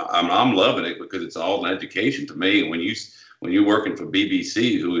 And I'm loving it because it's all an education to me. When you're working for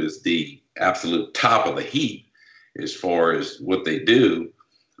BBC, who is the absolute top of the heap as far as what they do,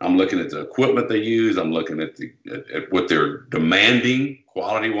 I'm looking at the equipment they use. I'm looking at what they're demanding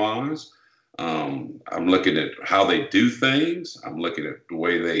quality wise. I'm looking at how they do things. I'm looking at the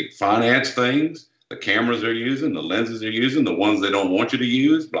way they finance things, the cameras they're using, the lenses they're using, the ones they don't want you to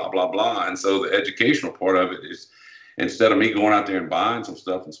use, blah, blah, blah. And so the educational part of it is, instead of me going out there and buying some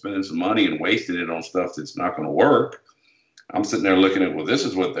stuff and spending some money and wasting it on stuff that's not going to work, I'm sitting there looking at, well, this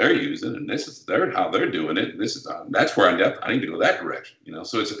is what they're using, and this is how they're doing it. And this is that's where I need to go that direction, you know.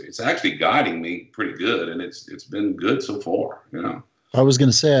 So it's actually guiding me pretty good, and it's been good so far, you know. I was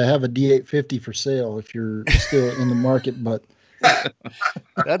going to say I have a D850 for sale if you're still in the market, but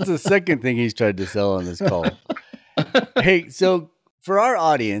that's the second thing he's tried to sell on this call. Hey, so for our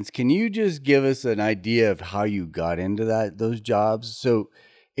audience, can you just give us an idea of how you got into those jobs? So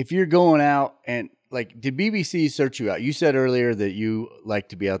if you're going out and like, did BBC search you out? You said earlier that you like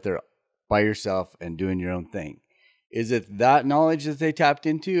to be out there by yourself and doing your own thing. Is it that knowledge that they tapped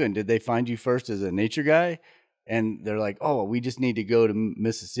into? And did they find you first as a nature guy? And they're like, oh, we just need to go to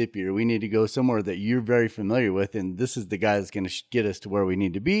Mississippi, or we need to go somewhere that you're very familiar with, and this is the guy that's going to get us to where we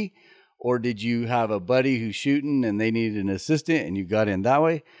need to be? Or did you have a buddy who's shooting and they needed an assistant and you got in that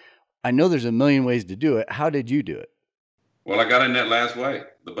way? I know there's a million ways to do it. How did you do it? Well, I got in that last way,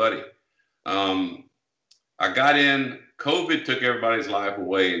 the buddy. I got in, COVID took everybody's life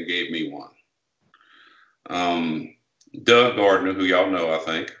away and gave me one. Doug Gardner, who y'all know, I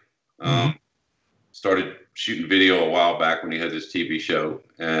think, started shooting video a while back when he had this TV show.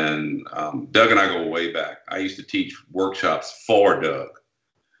 And Doug and I go way back. I used to teach workshops for Doug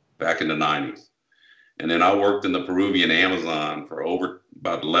back in the 90s. And then I worked in the Peruvian Amazon for over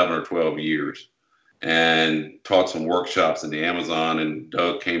about 11 or 12 years and taught some workshops in the Amazon. And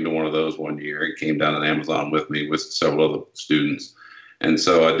Doug came to one of those one year. He came down to the Amazon with me with several other students. And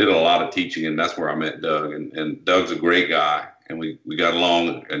so I did a lot of teaching, and that's where I met Doug. And Doug's a great guy, and we got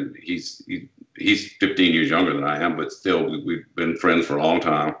along. And he's 15 years younger than I am, but still we've been friends for a long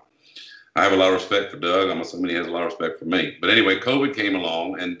time. I have a lot of respect for Doug. I'm assuming he has a lot of respect for me. But anyway, COVID came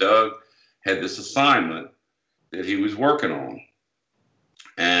along, and Doug had this assignment that he was working on.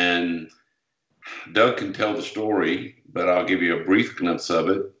 And Doug can tell the story, but I'll give you a brief glimpse of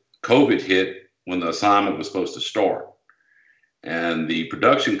it. COVID hit when the assignment was supposed to start. And the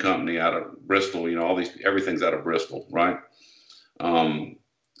production company out of Bristol, you know, everything's out of Bristol, right?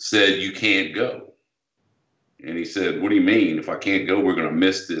 Said, you can't go. And he said, what do you mean? If I can't go, we're going to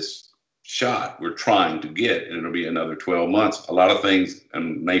miss this shot we're trying to get, and it'll be another 12 months. A lot of things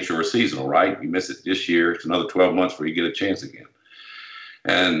in nature are seasonal, right? You miss it this year, it's another 12 months before you get a chance again.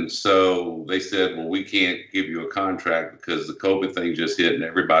 And so they said, well, we can't give you a contract because the COVID thing just hit and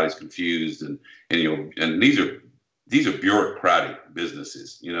everybody's confused. And you know, and these are bureaucratic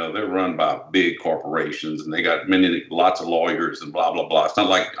businesses. You know, they're run by big corporations, and they got lots of lawyers and blah, blah, blah. It's not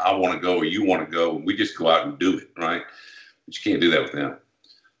like I want to go or you want to go. We just go out and do it, right? But you can't do that with them.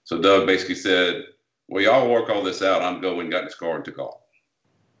 So Doug basically said, well, y'all work all this out. I'm going, got in his car and took off.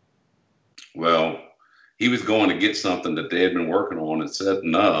 Well, he was going to get something that they had been working on and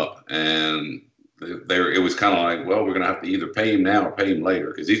setting up. And it was kind of like, well, we're going to have to either pay him now or pay him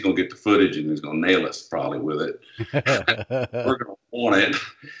later, because he's going to get the footage and he's going to nail us probably with it. We're going to want it.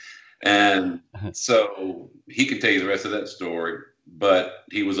 And so he can tell you the rest of that story, but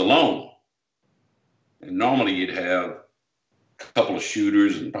he was alone. And normally you'd have a couple of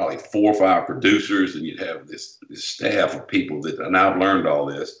shooters and probably 4 or 5 producers, and you'd have this staff of people that, and I've learned all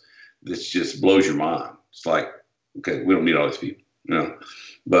this just blows your mind. It's like, okay, we don't need all these people, you know.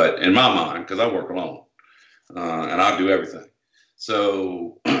 But in my mind, because I work alone, and I do everything.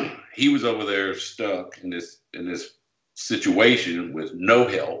 So he was over there stuck in this situation with no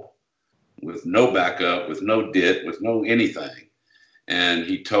help, with no backup, with no DIT, with no anything. And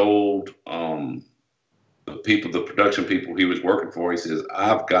he told the production people he was working for, he says,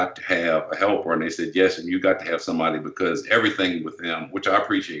 I've got to have a helper. And they said, yes, and you got to have somebody, because everything with them, which I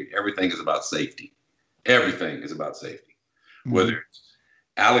appreciate, everything is about safety. Everything is about safety. Mm-hmm. Whether it's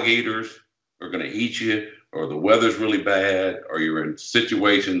alligators are going to eat you, or the weather's really bad, or you're in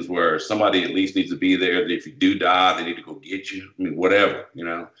situations where somebody at least needs to be there, that if you do die, they need to go get you. I mean, whatever, you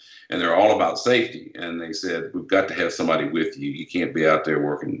know, and they're all about safety. And they said, we've got to have somebody with you. You can't be out there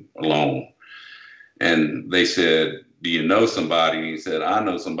working alone. And they said, do you know somebody? And he said, I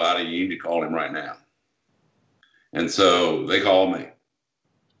know somebody. You need to call him right now. And so they called me.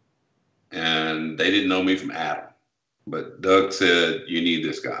 And they didn't know me from Adam. But Doug said, you need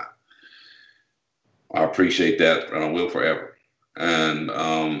this guy. I appreciate that, and I will forever. And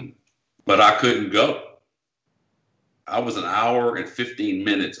but I couldn't go. I was an hour and 15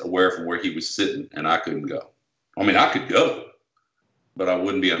 minutes away from where he was sitting, and I couldn't go. I mean, I could go, but I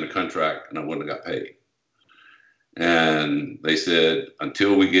wouldn't be under contract, and I wouldn't have got paid. And they said,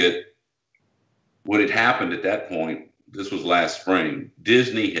 until we get what had happened at that point, this was last spring,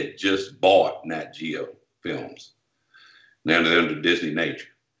 Disney had just bought Nat Geo Films. Now they're under Disney Nature.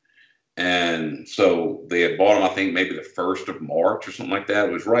 And so they had bought them, I think, maybe the 1st of March or something like that.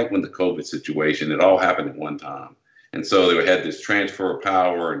 It was right when the COVID situation, it all happened at one time. And so they had this transfer of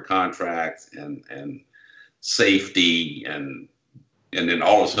power and contracts and safety, and then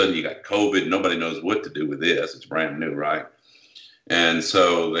all of a sudden you got COVID. Nobody knows what to do with this. It's brand new, right? And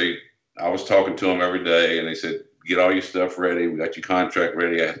so I was talking to them every day, and they said, get all your stuff ready. We got your contract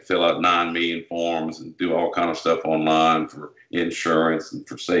ready. I had to fill out 9 million forms and do all kind of stuff online for insurance and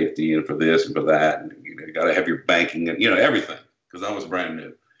for safety and for this and for that. And you got to have your banking and, everything, because I was brand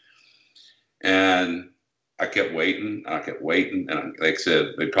new. And I kept waiting. And like I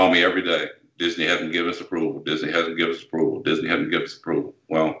said, they'd call me every day. Disney hasn't given us approval. Disney hasn't given us approval. Disney hasn't given us approval.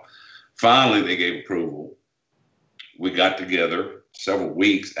 Well, finally they gave approval. We got together several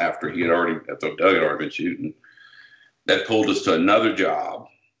weeks after Doug had already been shooting. That pulled us to another job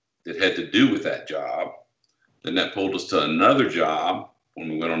that had to do with that job. Then that pulled us to another job when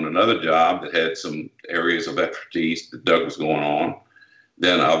we went on another job that had some areas of expertise that Doug was going on.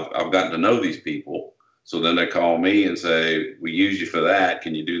 Then I've gotten to know these people. So then they call me and say, we use you for that.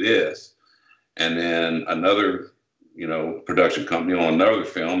 Can you do this? And then another, production company on another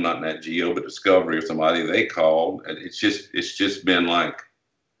film, not Nat Geo, but Discovery or somebody, they called. And it's just been like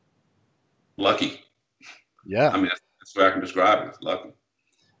lucky. Yeah. I mean, that's the way I can describe it. It's lucky.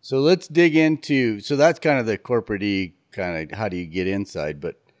 So let's dig into, so that's kind of the corporate-y kind of, how do you get inside?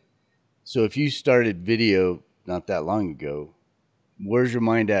 But so if you started video not that long ago, where's your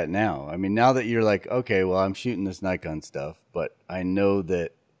mind at now? I mean, now that you're like, okay, well, I'm shooting this Nikon stuff, but I know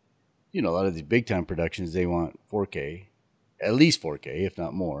that, a lot of these big time productions, they want 4K, at least 4K, if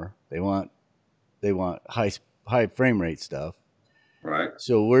not more. They want high frame rate stuff. Right.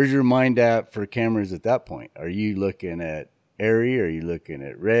 So where's your mind at for cameras at that point? Are you looking at Arri? Are you looking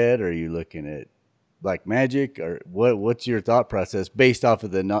at Red? Are you looking at Blackmagic? Or what's your thought process based off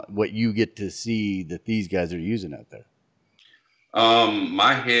of what you get to see that these guys are using out there?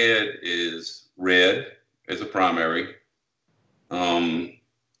 My head is Red as a primary.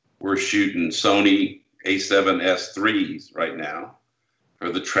 We're shooting Sony A7S3s right now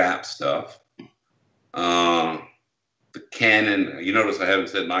for the trap stuff. The Canon, you notice I haven't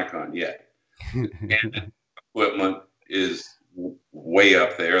said Nikon yet. The Canon equipment is way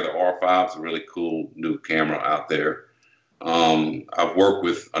up there. The R5 is a really cool new camera out there. I've worked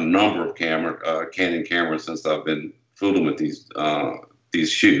with a number of Canon cameras since I've been fooling with these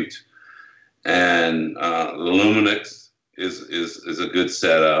shoots, and the Luminix is a good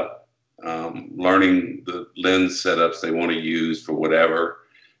setup. Learning the lens setups they want to use for whatever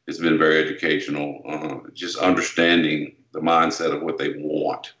has been very educational. Just understanding the mindset of what they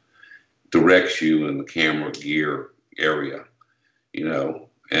want directs you in the camera gear area,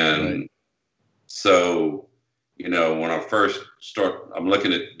 and right. So, when I first I'm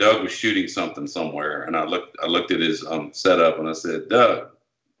looking at Doug was shooting something somewhere, and I looked at his setup, and I said, Doug,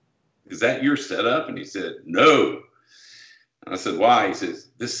 is that your setup? And he said, no. And I said, why? He says,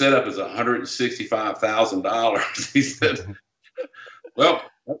 this setup is $165,000. He said, well,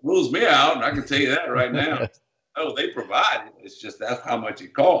 that rules me out, and I can tell you that right now. Oh, they provide it. It's just that's how much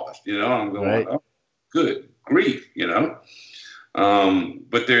it costs. I'm going, right. Oh, good grief, But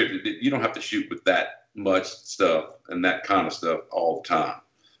you don't have to shoot with that much stuff and that kind of stuff all the time.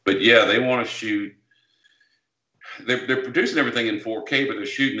 But yeah, they want to shoot. They're producing everything in 4K, but they're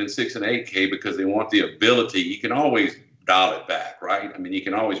shooting in 6 and 8K because they want the ability. You can always dial it back, right? I mean, you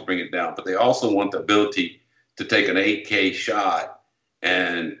can always bring it down, but they also want the ability to take an 8K shot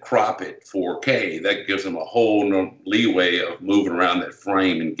and crop it 4K. That gives them a whole leeway of moving around that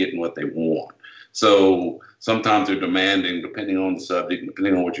frame and getting what they want. So sometimes they're demanding, depending on the subject,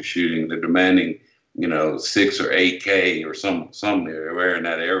 depending on what you're shooting, they're demanding, 6 or 8K or somewhere in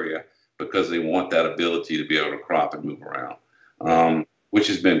that area because they want that ability to be able to crop and move around, which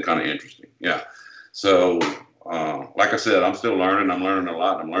has been kind of interesting. Yeah. So, like I said, I'm still learning. I'm learning a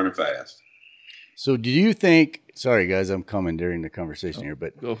lot. I'm learning fast. So do you think, sorry guys, I'm coming during the conversation here,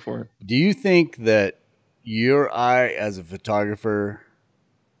 but go for it. Do you think that your eye as a photographer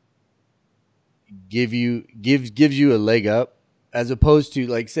gives you a leg up as opposed to,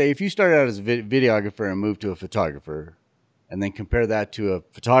 like, say, if you started out as a videographer and moved to a photographer and then compare that to a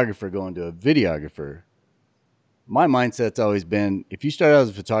photographer going to a videographer? My mindset's always been, if you start out as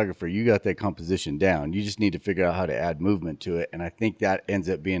a photographer, you got that composition down. You just need to figure out how to add movement to it. And I think that ends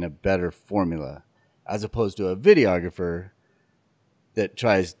up being a better formula as opposed to a videographer that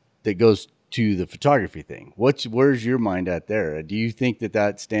goes to the photography thing. Where's your mind at there? Do you think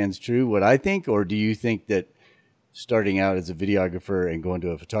that stands true, what I think, or do you think that starting out as a videographer and going to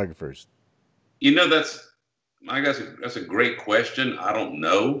a photographer's? That's a great question. I don't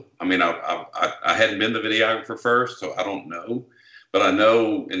know. I mean, I hadn't been the videographer first, so I don't know. But I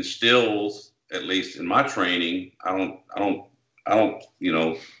know in stills at least in my training, I don't, you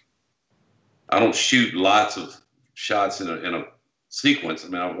know, I don't shoot lots of shots in a sequence. I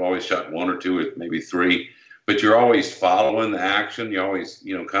mean, I've always shot one or two or maybe three, but you're always following the action. You're always,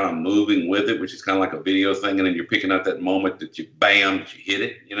 you know, kind of moving with it, which is kind of like a video thing. And then you're picking up that moment that you bam, that you hit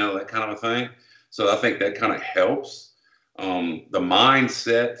it, you know, that kind of a thing. So I think that kind of helps. The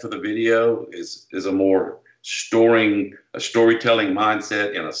mindset for the video is a more storytelling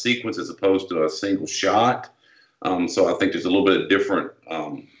mindset in a sequence as opposed to a single shot. So I think there's a little bit of different,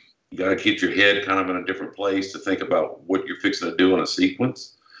 you got to keep your head kind of in a different place to think about what you're fixing to do in a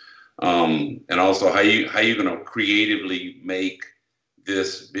sequence. And also how you going to creatively make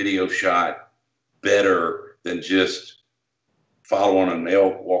this video shot better than just following an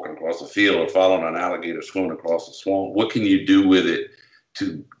elk walking across the field or following an alligator swimming across the swamp. What can you do with it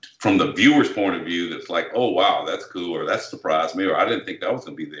from the viewer's point of view that's like, oh wow, that's cool, or that surprised me, or I didn't think that was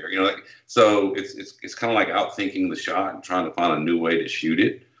going to be there, you know, like, so it's kind of like outthinking the shot and trying to find a new way to shoot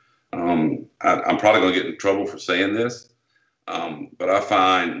it. I'm probably going to get in trouble for saying this, but I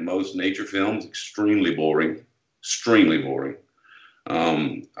find most nature films extremely boring.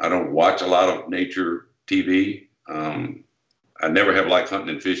 I don't watch a lot of nature TV. I never have liked hunting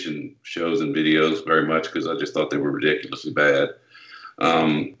and fishing shows and videos very much because I just thought they were ridiculously bad.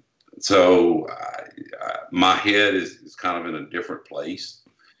 So my head is kind of in a different place.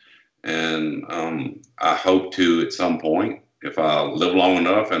 And I hope to, at some point, if I live long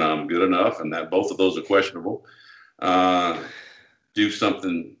enough and I'm good enough, and that both of those are questionable, do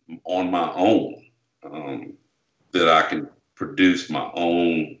something on my own, that I can produce my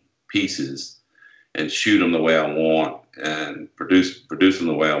own pieces and shoot them the way I want, and produce them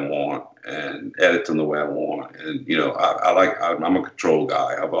the way I want, and edit them the way I want. And, you know, I'm a control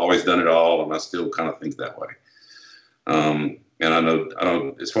guy. I've always done it all, and I still kind of think that way. And I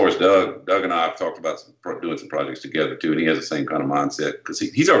know as far as Doug and I have talked about doing some projects together too, and he has the same kind of mindset because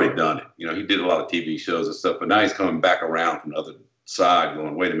he's already done it. You know, he did a lot of TV shows and stuff, but now he's coming back around from the other side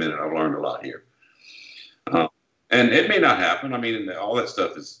going, wait a minute, I've learned a lot here. And it may not happen. I mean, all that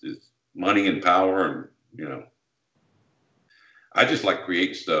stuff is money and power, and, you know, I just like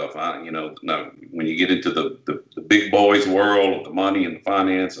creating stuff. You know, now when you get into the big boys world of the money and the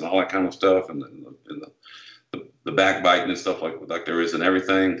finance and all that kind of stuff, and the backbiting and stuff like there is in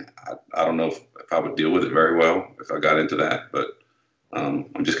everything, I don't know if I would deal with it very well if I got into that. But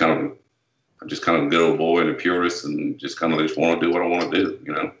I'm just kind of a good old boy and a purist, and just want to do what I want to do,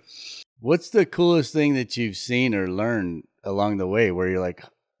 you know. What's the coolest thing that you've seen or learned along the way where you're like,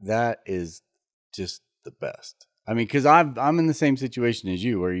 that is just the best? I mean, because I'm in the same situation as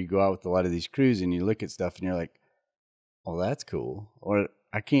you, where you go out with a lot of these crews and you look at stuff and you're like, oh, that's cool. Or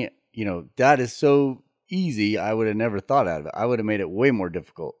I can't, you know, that is so easy. I would have never thought out of it. I would have made it way more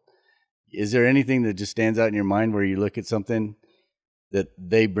difficult. Is there anything that just stands out in your mind where you look at something that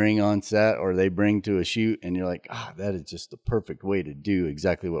they bring on set or they bring to a shoot and you're like, that is just the perfect way to do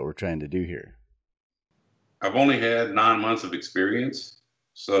exactly what we're trying to do here? I've only had 9 months of experience,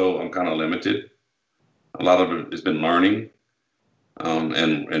 so I'm kind of limited. A lot of it has been learning,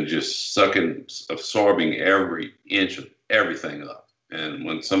 and just absorbing every inch of everything up. And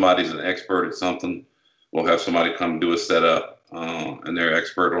when somebody's an expert at something, we'll have somebody come do a setup, and they're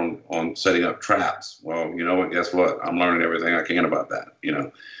expert on setting up traps. Well, you know what? Guess what? I'm learning everything I can about that. You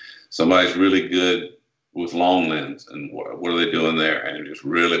know, somebody's really good with long lens, and what are they doing there? And you're just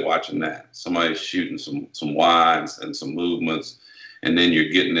really watching that. Somebody's shooting some wides and some movements, and then you're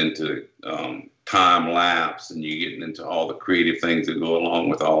getting into time lapse, and you're getting into all the creative things that go along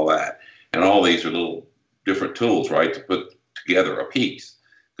with all that. And all these are little different tools, right, to put together a piece.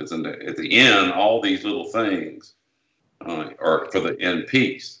 Because at the end, all these little things are for the end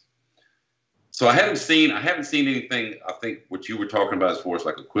piece. So I haven't seen anything, I think, what you were talking about as far as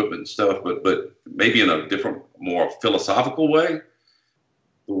like equipment and stuff, but maybe in a different, more philosophical way.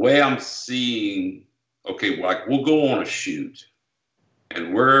 The way I'm seeing, okay, like we'll go on a shoot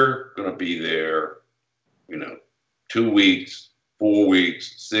and we're going to be there, you know, 2 weeks, 4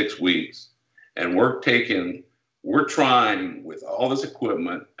 weeks, 6 weeks, and we're trying with all this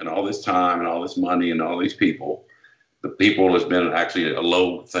equipment and all this time and all this money and all these people. The people has been actually a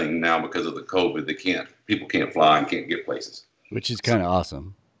low thing now because of the COVID. People can't fly and can't get places. Which is kind of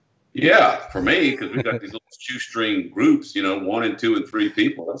awesome. Yeah, for me, because we got these little shoestring groups, you know, 1 and 2 and 3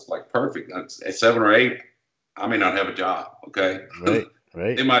 people. That's like perfect. At 7 or 8, I may not have a job. Okay.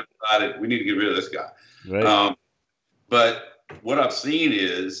 Right. They might decide we need to get rid of this guy. Right. But what I've seen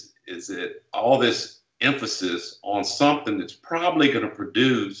is that all this emphasis on something that's probably going to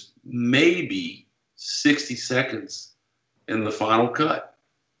produce maybe 60 seconds in the final cut,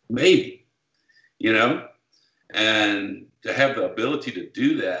 maybe. you know? And to have the ability to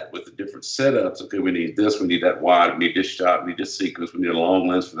do that with the different setups, okay, we need this, we need that wide, we need this shot, we need this sequence, we need a long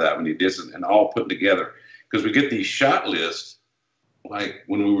lens for that, we need this, and all put together. Because we get these shot lists, like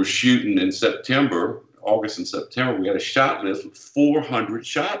when we were shooting in September, August and September, we had a shot list with 400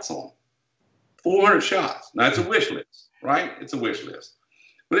 shots on. 400 shots. Now, it's a wish list, right? It's a wish list.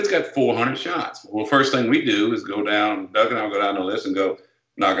 But it's got 400 shots. Well, first thing we do is go down, Doug and I will go down the list and go,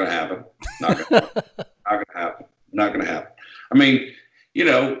 not going to happen. Not going to happen. Not going to happen. Not going to happen. I mean, you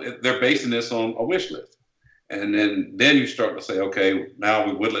know, they're basing this on a wish list. And then you start to say, okay, now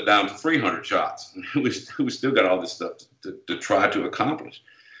we whittle it down to 300 shots. we still got all this stuff to try to accomplish.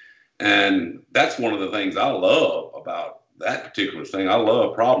 And that's one of the things I love about that particular thing. I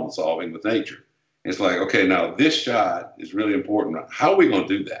love problem solving with nature. It's like, okay, now this shot is really important. How are we going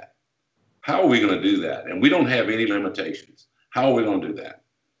to do that? How are we going to do that? And we don't have any limitations. How are we going to do that?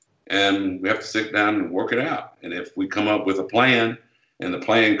 And we have to sit down and work it out. And if we come up with a plan and the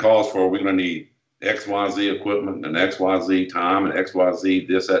plan calls for, we're going to need XYZ equipment and XYZ time and XYZ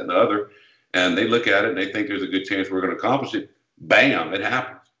this, that, and the other, and they look at it and they think there's a good chance we're going to accomplish it, bam, it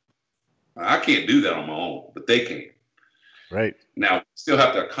happens. I can't do that on my own, but they can. Right. Now, we still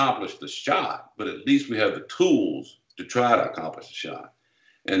have to accomplish the shot, but at least we have the tools to try to accomplish the shot.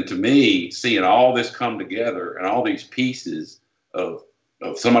 And to me, seeing all this come together and all these pieces of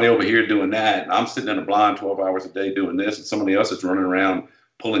somebody over here doing that, and I'm sitting in a blind 12 hours a day doing this, and somebody else is running around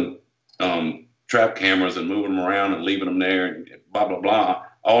pulling trap cameras and moving them around and leaving them there and blah, blah, blah,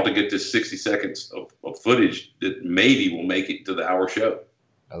 all to get this 60 seconds of footage that maybe will make it to the hour show.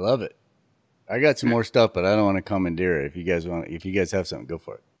 I love it. I got some more stuff, but I don't want to commandeer it. If you guys have something, go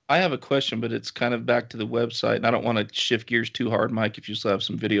for it. I have a question, but it's kind of back to the website, and I don't want to shift gears too hard, Mike, if you still have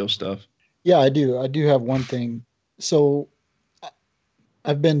some video stuff. Yeah, I do. I do have one thing. So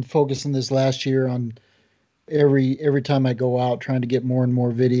I've been focusing this last year on every time I go out, trying to get more and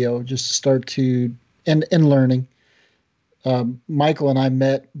more video, just to start to, and learning. Michael and I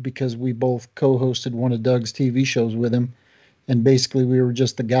met because we both co-hosted one of Doug's TV shows with him, and basically we were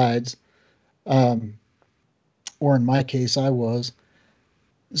just the guides. Or in my case, I was.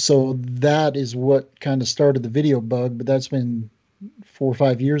 So that is what kind of started the video bug, but that's been 4 or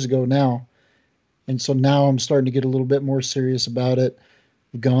 5 years ago now. And so now I'm starting to get a little bit more serious about it.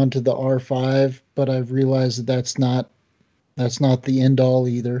 I've gone to the R5, but I've realized that that's not the end all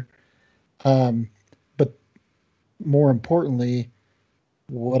either. But more importantly,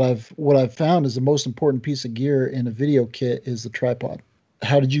 what I've found is the most important piece of gear in a video kit is the tripod.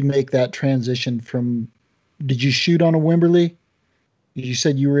 How did you make that transition from, did you shoot on a Wimberley? You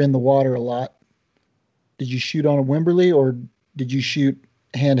said you were in the water a lot. Did you shoot on a Wimberley, or did you shoot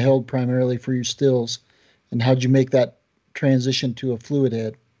handheld primarily for your stills? And how'd you make that transition to a fluid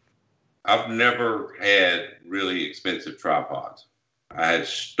head? I've never had really expensive tripods. I had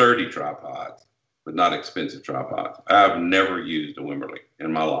sturdy tripods, but not expensive tripods. I've never used a Wimberley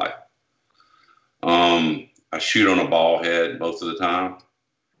in my life. I shoot on a ball head most of the time.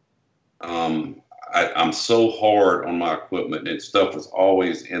 I'm so hard on my equipment, and stuff was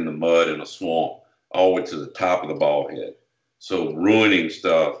always in the mud in a swamp, all the way to the top of the ball head. So ruining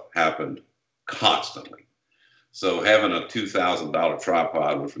stuff happened constantly. So having a $2,000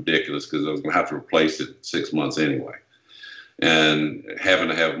 tripod was ridiculous because I was going to have to replace it 6 months anyway, and having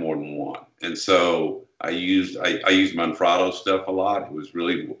to have more than one. And so I used Manfrotto stuff a lot. It was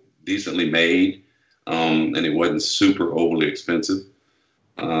really decently made, and it wasn't super overly expensive.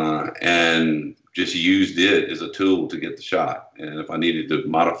 And just used it as a tool to get the shot. And if I needed to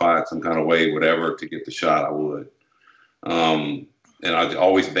modify it some kind of way, whatever, to get the shot, I would. And I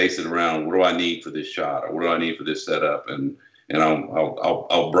always base it around, what do I need for this shot, or what do I need for this setup? And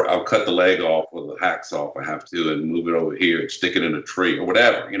I'll cut the leg off with a hacksaw if I have to, and move it over here and stick it in a tree or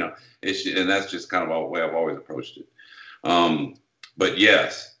whatever, you know. And that's just kind of the way I've always approached it. But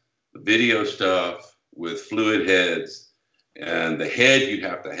yes, the video stuff with fluid heads, and the head you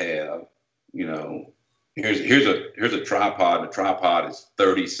have to have, you know, here's a tripod. The tripod is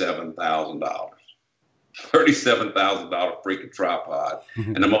 $37,000. $37,000 freaking tripod,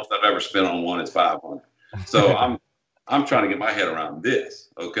 and the most I've ever spent on one is $500. So I'm trying to get my head around this,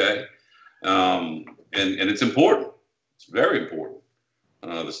 okay? And it's important. It's very important.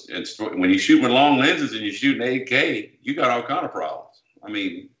 When you shoot with long lenses and you shoot an 8K, you got all kind of problems. I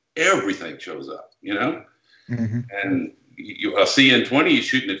mean, everything shows up, you know. Mm-hmm. And a CN20,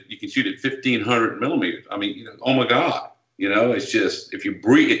 you can shoot at 1,500 millimeters. I mean, you know, oh my God, you know, it's just, if you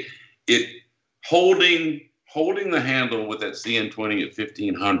breathe it holding the handle with that CN20 at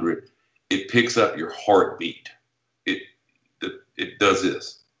 1,500, it picks up your heartbeat. It does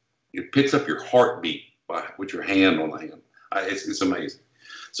this. it picks up your heartbeat with your hand on the hand. It's amazing.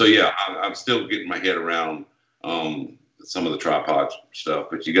 So yeah, I'm still getting my head around some of the tripod stuff,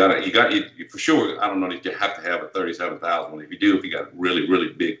 but you for sure. I don't know if you have to have a 37,000 one. If you got really, really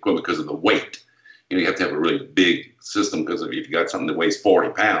big equipment because of the weight, you have to have a really big system because if you got something that weighs 40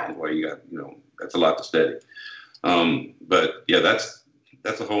 pounds, well, you got, that's a lot to steady. But yeah, that's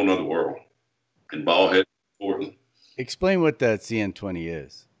a whole nother world. And ball head important. Explain what that CN20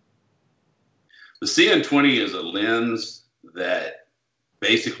 is. The CN20 is a lens that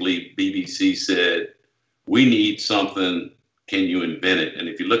basically BBC said, we need something. Can you invent it? And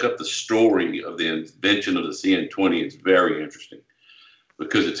if you look up the story of the invention of the CN20, it's very interesting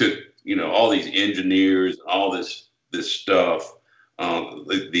because it took, all these engineers, all this stuff,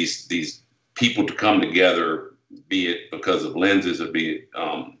 these people to come together, be it because of lenses or be it,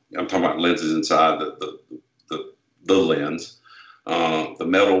 I'm talking about lenses inside the lens, the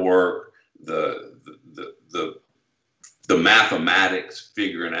metal work, the mathematics,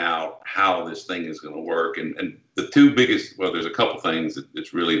 figuring out how this thing is going to work. And the two biggest, well, there's a couple things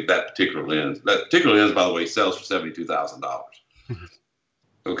it's really that particular lens. That particular lens, by the way, sells for $72,000.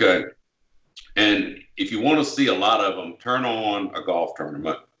 Okay. And if you want to see a lot of them, turn on a golf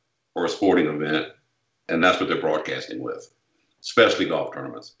tournament or a sporting event, and that's what they're broadcasting with, especially golf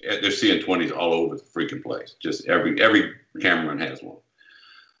tournaments. They're seeing 20s all over the freaking place. Just every cameraman has one.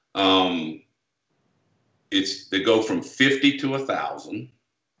 They go from 50 to 1,000.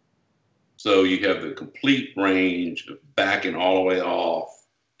 So you have the complete range of backing all the way off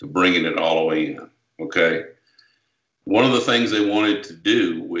to bringing it all the way in. Okay. One of the things they wanted to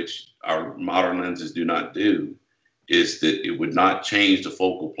do, which our modern lenses do not do, is that it would not change the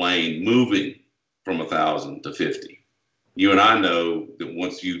focal plane moving from 1,000 to 50. You and I know that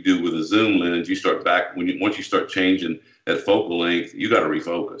once you do with a zoom lens, once you start changing that focal length, you got to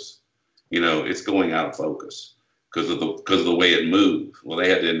refocus. It's going out of focus because of the way it moved. Well, they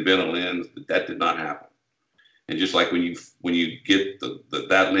had to invent a lens that did not happen. And just like when you get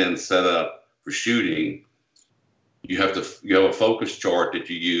that lens set up for shooting, you have a focus chart that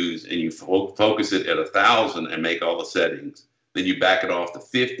you use, and you focus it at 1,000 and make all the settings. Then you back it off to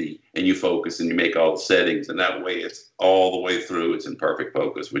 50 and you focus and you make all the settings. And that way it's all the way through. It's in perfect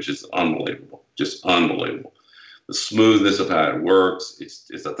focus, which is unbelievable. Just unbelievable. The smoothness of how it works. It's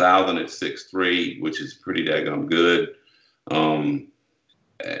 1,000 at 6.3, which is pretty daggone good.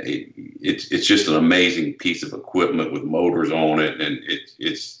 It's just an amazing piece of equipment with motors on it. And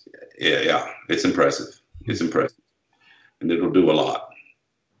it's impressive. It's impressive. And it'll do a lot.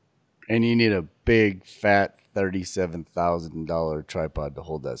 And you need a big, fat $37,000 tripod to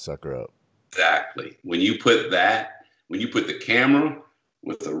hold that sucker up. Exactly. When you put the camera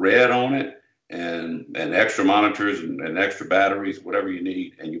with the red on it and extra monitors and extra batteries, whatever you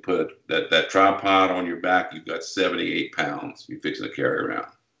need, and you put that tripod on your back, you've got 78 pounds you're fixing to carry around.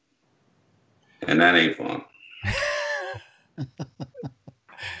 And that ain't fun.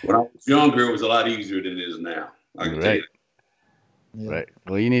 When I was younger, it was a lot easier than it is now. I can tell you. Yeah. Right.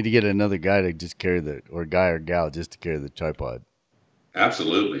 Well, you need to get another guy to just carry guy or gal just to carry the tripod.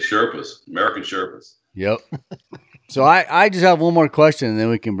 Absolutely. Sherpas, American Sherpas. Yep. So I just have one more question, and then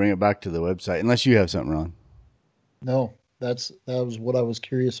we can bring it back to the website, unless you have something, Ron. No, that was what I was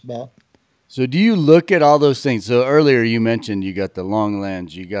curious about. So do you look at all those things? So earlier you mentioned you got the long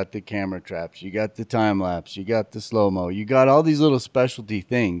lens, you got the camera traps, you got the time lapse, you got the slow-mo, you got all these little specialty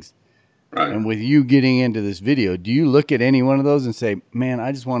things. Right. And with you getting into this video, do you look at any one of those and say, man,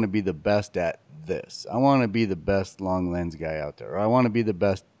 I just want to be the best at this. I want to be the best long lens guy out there. Or I want to be the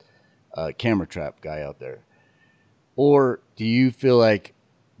best camera trap guy out there. Or do you feel like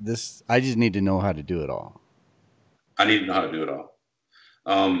I just need to know how to do it all? I need to know how to do it all.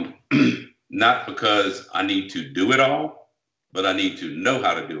 Not because I need to do it all, but I need to know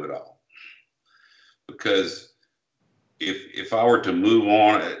how to do it all. Because if I were to move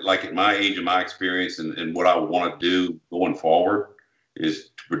on, like at my age and my experience and what I want to do going forward is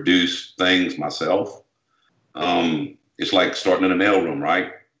to produce things myself. It's like starting in a mailroom,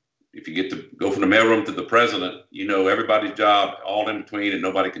 right? If you get to go from the mailroom to the president, everybody's job all in between and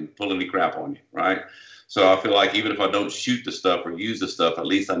nobody can pull any crap on you, right? So I feel like even if I don't shoot the stuff or use the stuff, at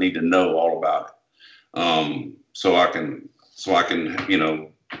least I need to know all about it. So I can,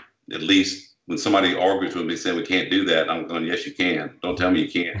 at least when somebody argues with me saying we can't do that, I'm going, yes, you can. Don't tell me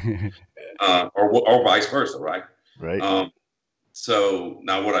you can't. Or vice versa, right? Right. So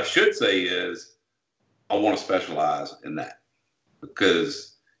now what I should say is I want to specialize in that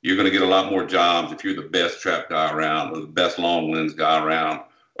because you're going to get a lot more jobs if you're the best trap guy around or the best long lens guy around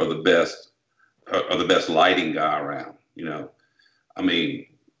or the best lighting guy around. I mean,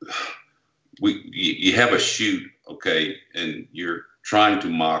 you have a shoot, okay, and you're trying to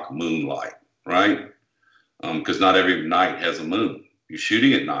mock moonlight, right? Because not every night has a moon. You're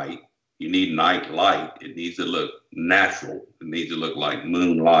shooting at night. You need night light. It needs to look natural. It needs to look like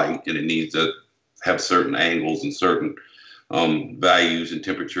moonlight, and it needs to have certain angles and certain values and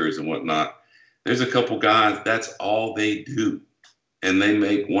temperatures and whatnot. There's a couple guys, that's all they do. And they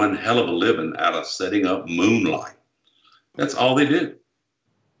make one hell of a living out of setting up moonlight. That's all they do,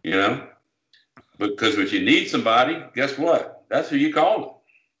 you know? Because if you need somebody, guess what? That's who you call them.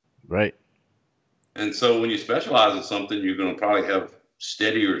 Right. And so when you specialize in something, you're going to probably have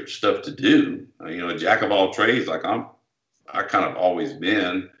steadier stuff to do. You know, a jack of all trades, like I kind of always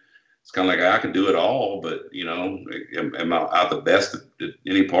been. It's kind of like I can do it all, but, you know, am I the best at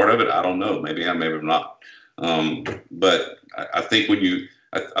any part of it? I don't know. Maybe I am, maybe I'm not. But I think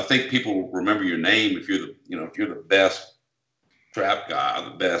I think people remember your name if you're the best trap guy,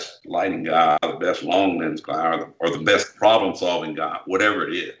 the best lighting guy, the best long lens guy, or the best problem solving guy, whatever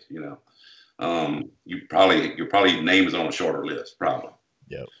it is, you know. Your name is on a shorter list, probably.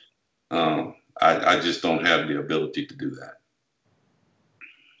 Yep. I just don't have the ability to do that.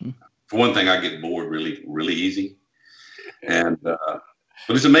 For one thing, I get bored really, really easy, and but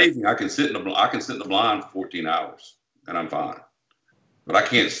it's amazing. I can sit in the blind for 14 hours, and I'm fine. But I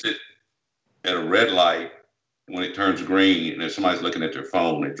can't sit at a red light when it turns green, and if somebody's looking at their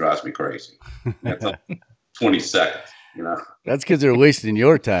phone, it drives me crazy. That's 20 seconds, you know. That's because they're wasting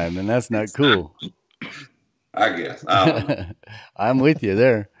your time, and that's not cool. I guess. I don't know. I'm with you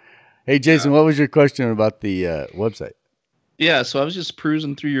there. Hey, Jason, what was your question about the website? Yeah, so I was just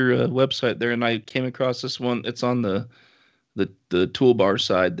perusing through your website there, and I came across this one. It's on the toolbar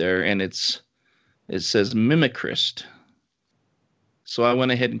side there, and it says Mimicrist. So I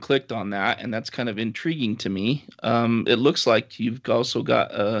went ahead and clicked on that, and that's kind of intriguing to me. It looks like you've also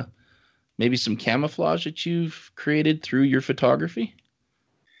got maybe some camouflage that you've created through your photography.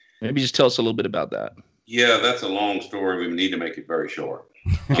 Maybe just tell us a little bit about that. Yeah, that's a long story. We need to make it very short.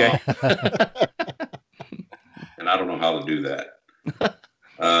 Okay. And I don't know how to do that.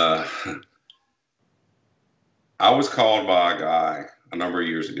 I was called by a guy a number of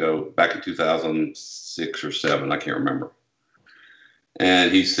years ago, back in 2006 or 7, I can't remember.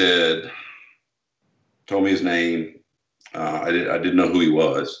 And he told me his name. I didn't know who he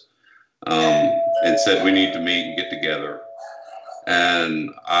was, and said, we need to meet and get together. And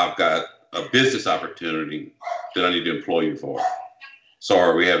I've got a business opportunity that I need to employ you for.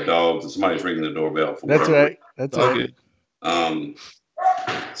 Sorry, we have dogs and somebody's ringing the doorbell. For That's whatever. right. That's all good.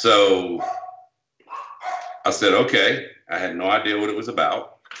 So I said, okay. I had no idea what it was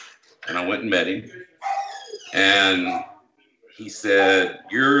about. And I went and met him. And he said,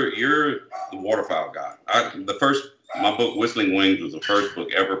 you're the waterfowl guy. My book, Whistling Wings, was the first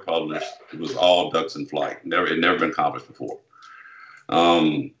book ever published. It was all ducks in flight. It had never been published before.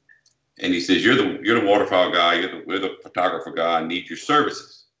 And he says, you're the waterfowl guy. You're the photographer guy. I need your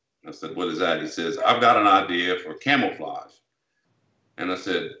services. I said, what is that? He says, I've got an idea for camouflage. And I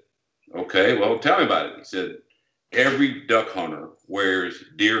said, okay, well, tell me about it. He said, every duck hunter wears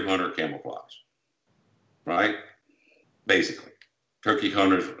deer hunter camouflage, right? Basically, turkey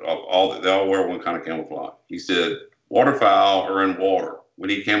hunters, they all wear one kind of camouflage. He said, waterfowl are in water. We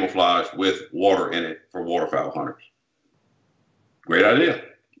need camouflage with water in it for waterfowl hunters. Great idea.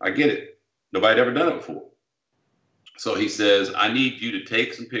 I get it. Nobody had ever done it before. So he says, I need you to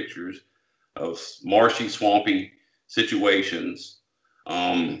take some pictures of marshy, swampy situations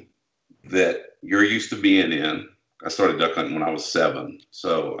that you're used to being in. I started duck hunting when I was 7.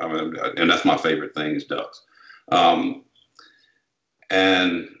 So, and that's my favorite thing is ducks.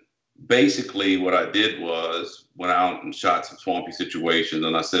 And basically what I did was went out and shot some swampy situations.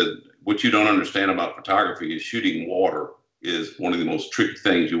 And I said, what you don't understand about photography is shooting water is one of the most tricky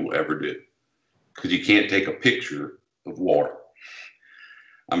things you will ever do, because you can't take a picture of water.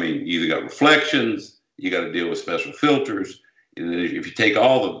 I mean, you either got reflections, you got to deal with special filters. And if you take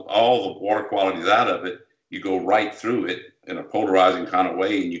all the water qualities out of it, you go right through it in a polarizing kind of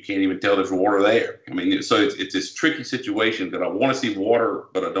way, and you can't even tell there's water there. I mean, so it's this tricky situation that I want to see water,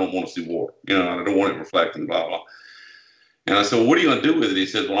 but I don't want to see water. You know, I don't want it reflecting, blah, blah. And I said, well, what are you going to do with it? He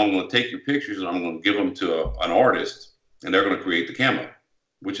said, well, I'm going to take your pictures and I'm going to give them to an artist, and they're going to create the camo,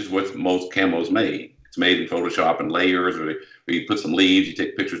 which is what most camo's made. It's made in Photoshop and layers, or you put some leaves, you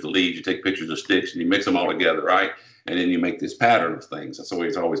take pictures of leaves, you take pictures of sticks, and you mix them all together, right? And then you make this pattern of things. That's the way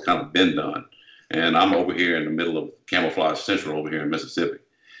it's always kind of been done. And I'm over here in the middle of Camouflage Central over here in Mississippi.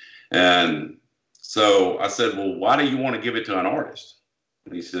 And so I said, well, why do you want to give it to an artist?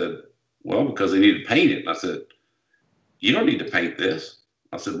 And he said, well, because they need to paint it. And I said, you don't need to paint this.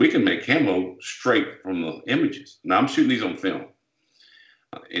 I said, we can make camo straight from the images. Now I'm shooting these on film.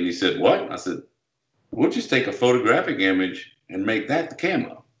 And he said, what? I said, we'll just take a photographic image and make that the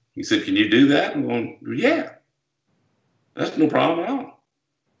camo. He said, can you do that? I'm going, yeah, that's no problem at all.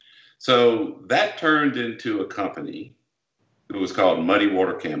 So that turned into a company. It was called Muddy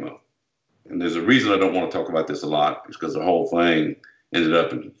Water Camo. And there's a reason I don't want to talk about this a lot, is because the whole thing ended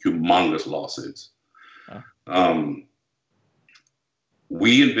up in humongous lawsuits.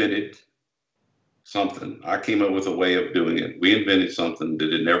 We invented something. I came up with a way of doing it. We invented something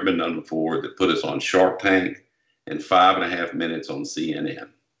that had never been done before that put us on Shark Tank and 5.5 minutes on CNN.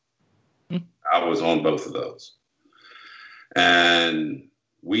 I was on both of those. And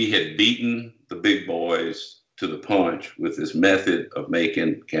we had beaten the big boys to the punch with this method of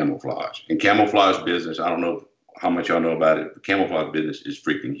making camouflage. And camouflage business, I don't know how much y'all know about it, but camouflage business is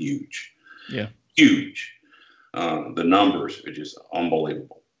freaking huge. Yeah. Huge. The numbers are just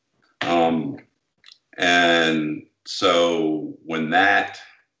unbelievable. And so when that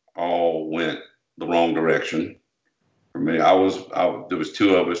all went the wrong direction for me, there was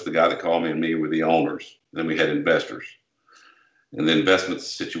two of us. The guy that called me and me were the owners. Then we had investors. And the investment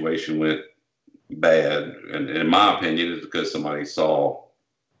situation went bad. And in my opinion, it's because somebody saw,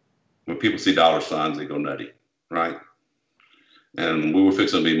 when people see dollar signs, they go nutty, right? And we were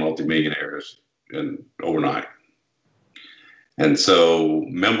fixing to be multimillionaires overnight. And so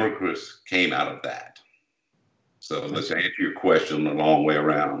members came out of that. So let's answer your question a long way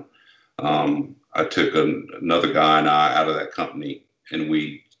around. I took another guy and I out of that company, and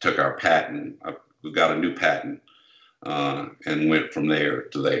we took our patent. We got a new patent and went from there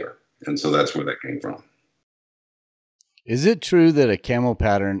to there. And so that's where that came from. Is it true that a camo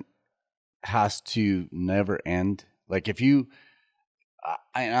pattern has to never end? Like if you,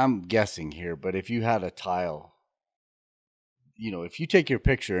 I'm guessing here, but if you had a tile, if you take your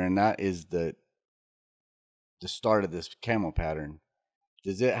picture and that is the start of this camo pattern,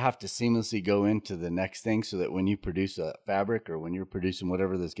 does it have to seamlessly go into the next thing so that when you produce a fabric or when you're producing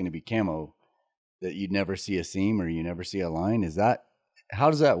whatever that's going to be camo, that you never see a seam or you never see a line? How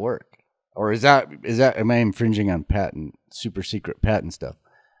does that work? Or am I infringing on patent, super secret patent stuff?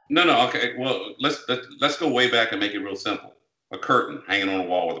 No. Okay. Well, let's go way back and make it real simple. A curtain hanging on a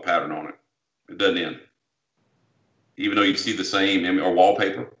wall with a pattern on it. It doesn't end. Even though you see the same image, or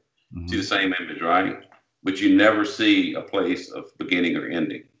wallpaper, see the same image, right? But you never see a place of beginning or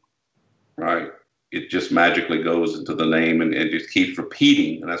ending, right? It just magically goes into the name and it just keeps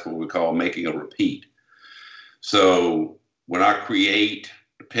repeating. And that's what we call making a repeat. So when I create,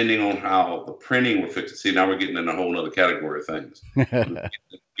 depending on how the printing we're fixing, see, now we're getting in a whole other category of things.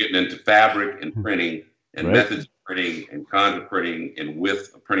 Getting into fabric and printing and right. Methods of printing and kinds of printing and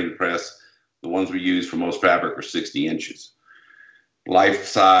width of printing press. The ones we use for most fabric are 60 inches. Life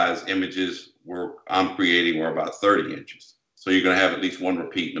size images I'm creating were about 30 inches. So you're going to have at least one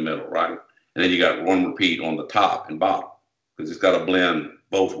repeat in the middle, right? And then you got one repeat on the top and bottom because it's got to blend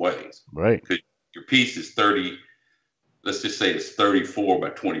both ways. Right. Because your piece is 30, let's just say it's 34 by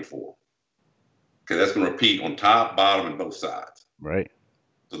 24. Okay, that's going to repeat on top, bottom, and both sides. Right.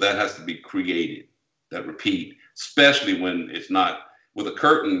 So that has to be created, that repeat, especially when it's not, with a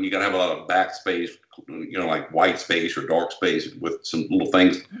curtain, you got to have a lot of backspace, like white space or dark space with some little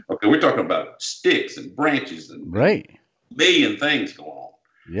things. Okay, we're talking about sticks and branches and right. a million things go on.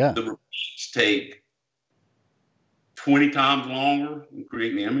 Yeah. The repeats take 20 times longer than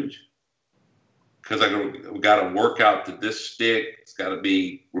creating the image because we got to work out that this stick, it's got to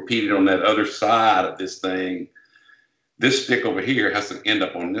be repeated on that other side of this thing. This stick over here has to end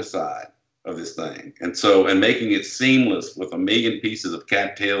up on this side of this thing. And making it seamless with a million pieces of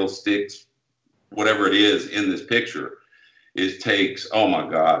cattails, sticks, whatever it is in this picture, it takes, oh my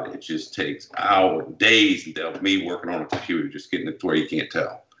God, it just takes hours, days of me working on a computer, just getting it to where you can't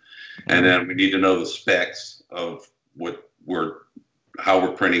tell. And then we need to know the specs of how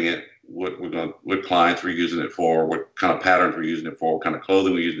we're printing it, what clients we're using it for, what kind of patterns we're using it for, what kind of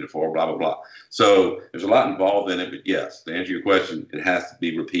clothing we're using it for, blah, blah, blah. So there's a lot involved in it, but yes, to answer your question, it has to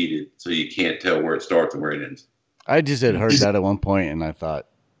be repeated so you can't tell where it starts and where it ends. I just had heard that at one point and I thought,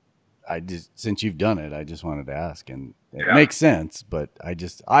 since you've done it, I just wanted to ask, and it makes sense, but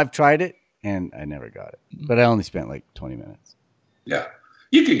I've tried it and I never got it, but I only spent like 20 minutes. Yeah.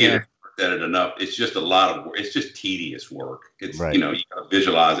 You can get at it enough. It's just a lot of work. It's just tedious work. It's, right. You got to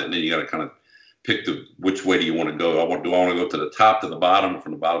visualize it and then you got to kind of pick which way do you want to go? Do I want to go to the top to the bottom or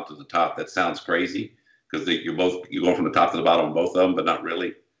from the bottom to the top? That sounds crazy because you're going from the top to the bottom on both of them, but not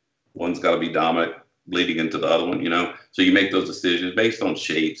really. One's got to be dominant, bleeding into the other one, So you make those decisions based on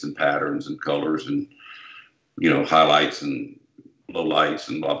shapes and patterns and colors and, highlights and low lights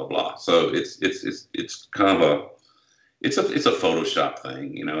and blah blah blah. So it's kind of it's a Photoshop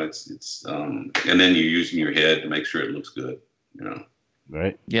thing, you know. It's and then you're using your head to make sure it looks good, you know.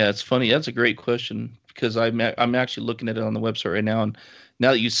 Right. Yeah, it's funny. That's a great question because I'm actually looking at it on the website right now, and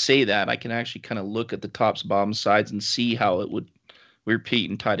now that you say that, I can actually kind of look at the tops, bottom, sides, and see how it would repeat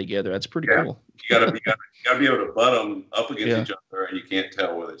and tie together. That's pretty cool. You gotta be able to butt them up against each other, and you can't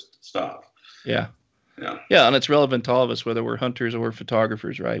tell whether it's stopped. Yeah. Yeah. Yeah, and it's relevant to all of us, whether we're hunters or we're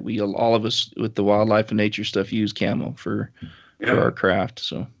photographers, right? We all of us with the wildlife and nature stuff use camo for our craft.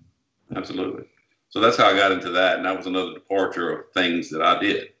 So absolutely. So that's how I got into that, and that was another departure of things that I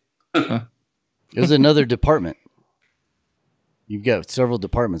did. It was another department. You've got several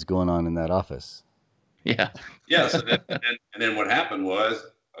departments going on in that office. Yeah. Yes, and then what happened was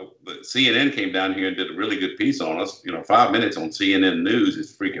the CNN came down here and did a really good piece on us. You know, 5 minutes on CNN News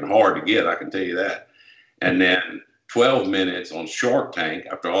is freaking hard to get, I can tell you that. And then 12 minutes on Shark Tank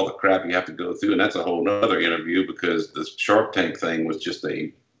after all the crap you have to go through. And that's a whole nother interview because the Shark Tank thing was just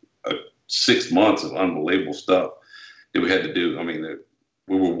a 6 months of unbelievable stuff that we had to do. I mean,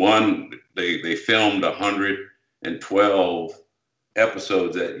 they filmed 112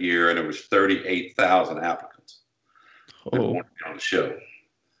 episodes that year, and there was 38,000 applicants that wanted to be on the show.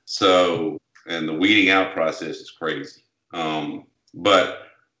 So, and the weeding out process is crazy. But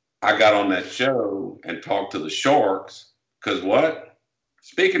I got on that show and talked to the sharks because what?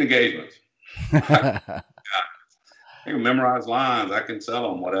 Speaking engagements. I can memorize lines. I can sell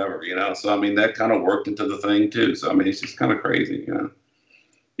them, whatever, you know. So, I mean, that kind of worked into the thing too. So, I mean, it's just kind of crazy, you know.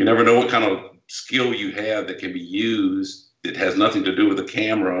 You never know what kind of skill you have that can be used that has nothing to do with a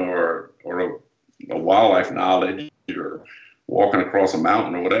camera or a wildlife knowledge or walking across a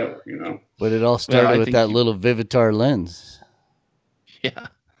mountain or whatever, you know. But it all started with that little Vivitar lens. Yeah.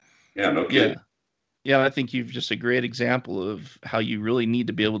 Yeah, no kidding. Yeah, I think you've just a great example of how you really need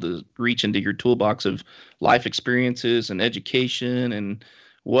to be able to reach into your toolbox of life experiences and education and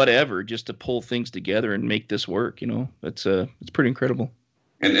whatever, just to pull things together and make this work. You know, it's pretty incredible.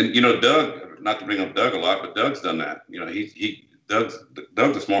 And you know, Doug, not to bring up Doug a lot, but Doug's done that. You know,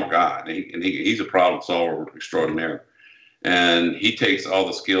 Doug's a smart guy, and he's a problem solver extraordinaire. And he takes all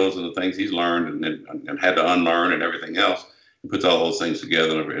the skills and the things he's learned and had to unlearn and everything else, and puts all those things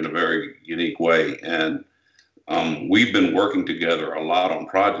together in a very unique way. And we've been working together a lot on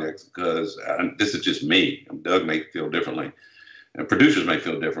projects because this is just me. Doug may feel differently, and producers may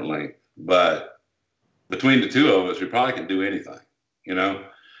feel differently, but between the two of us, we probably can do anything, you know,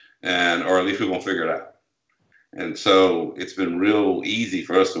 or at least we're gonna figure it out. And so it's been real easy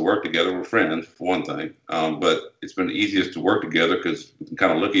for us to work together. We're friends, for one thing, but it's been easiest to work together because we can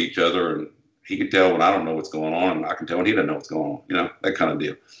kind of look at each other, and he can tell when I don't know what's going on, and I can tell when he doesn't know what's going on, you know, that kind of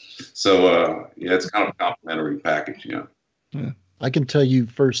deal. So, yeah, it's kind of a complimentary package, you know. Yeah. I can tell you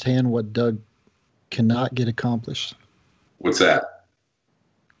firsthand what Doug cannot get accomplished. What's that?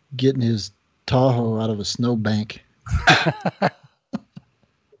 Getting his Tahoe out of a snowbank.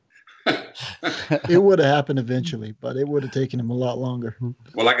 It would have happened eventually, but it would have taken him a lot longer.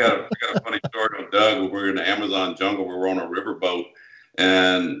 Well, I got a funny story on Doug. We were in the Amazon jungle. We were on a riverboat,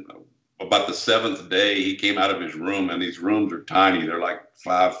 and about the 7th day, he came out of his room, and these rooms are tiny. They're like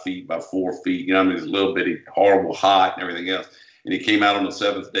 5 feet by 4 feet. You know, I mean, it's a little bitty, horrible, hot, and everything else. And he came out on the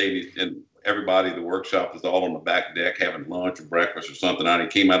 7th day, and everybody in the workshop was all on the back deck having lunch or breakfast or something. And he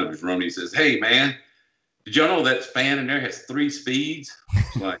came out of his room, and he says, "Hey, man, did y'all know that fan in there has 3 speeds?"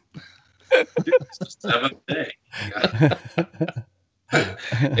 It's like, dude, it's the 7th day.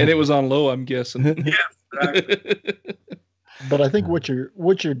 And it was on low, I'm guessing. Yeah, exactly. But I think what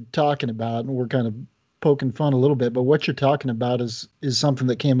you're talking about, and we're kind of poking fun a little bit, but what you're talking about is something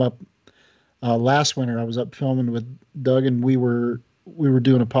that came up last winter. I was up filming with Doug, and we were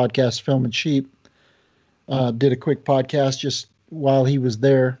doing a podcast, filming sheep. Did a quick podcast just while he was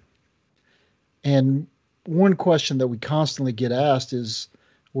there. And one question that we constantly get asked is,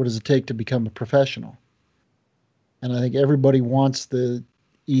 what does it take to become a professional? And I think everybody wants the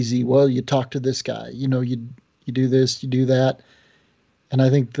easy, well, you talk to this guy, you know, you do this, you do that. And I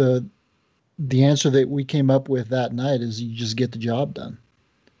think the answer that we came up with that night is you just get the job done.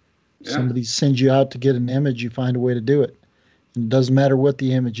 Yeah. Somebody sends you out to get an image, you find a way to do it. And it doesn't matter what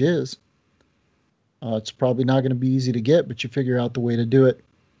the image is. It's probably not going to be easy to get, but you figure out the way to do it.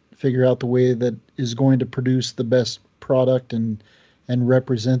 Figure out the way that is going to produce the best product and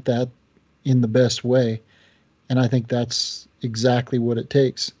represent that in the best way. And I think that's exactly what it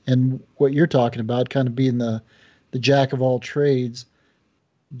takes. And what you're talking about, kind of being the jack of all trades,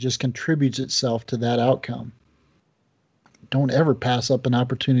 just contributes itself to that outcome. Don't ever pass up an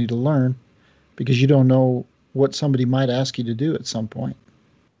opportunity to learn, because you don't know what somebody might ask you to do at some point.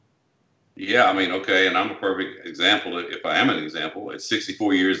 Yeah, I mean, okay, and I'm a perfect example. If I am an example, at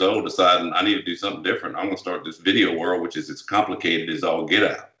 64 years old, deciding I need to do something different. I'm going to start this video world, which is as complicated as all get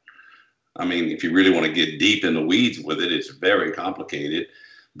out. I mean, if you really want to get deep in the weeds with it, it's very complicated.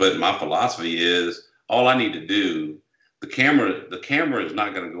 But my philosophy is all I need to do, the camera is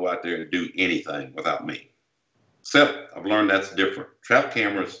not going to go out there and do anything without me. Except I've learned that's different. Trap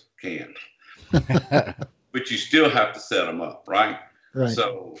cameras can. But you still have to set them up, right? Right.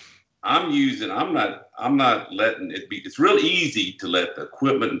 So I'm not letting it be. It's real easy to let the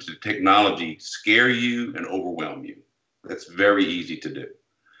equipment and the technology scare you and overwhelm you. That's very easy to do.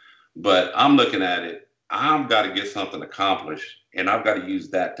 But I'm looking at it, I've got to get something accomplished, and I've got to use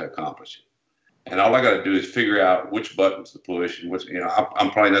that to accomplish it. And all I got to do is figure out which buttons to push and which,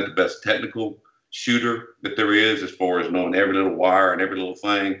 I'm probably not the best technical shooter that there is as far as knowing every little wire and every little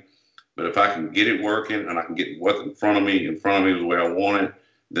thing. But if I can get it working and I can get what's in front of me the way I want it,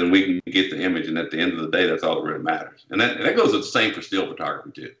 then we can get the image. And at the end of the day, that's all that really matters. And that goes the same for still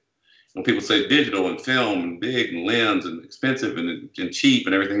photography too. When people say digital and film and big and lens and expensive and cheap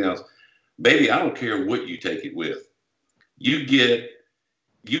and everything else, baby, I don't care what you take it with. You get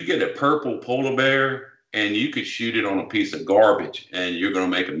a purple polar bear and you could shoot it on a piece of garbage and you're going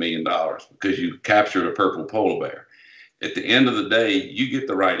to make $1 million because you captured a purple polar bear. At the end of the day, you get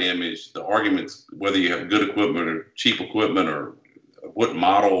the right image. The arguments, whether you have good equipment or cheap equipment or what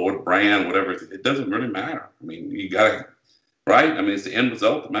model, what brand, whatever, it doesn't really matter. I mean, you got to, right? I mean, it's the end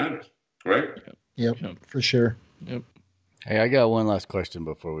result that matters. Correct? Yep, for sure. Yep. Hey, I got one last question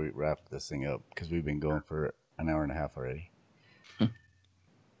before we wrap this thing up because we've been going for an hour and a half already.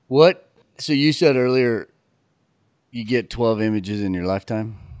 So you said earlier you get 12 images in your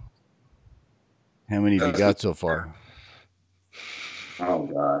lifetime? How many have you got so far? Oh,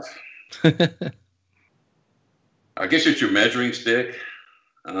 gosh. I guess it's your measuring stick.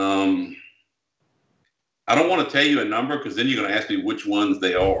 I don't want to tell you a number because then you're going to ask me which ones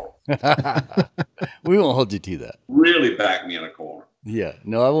they are. We won't hold you to that. Really back me in a corner. Yeah.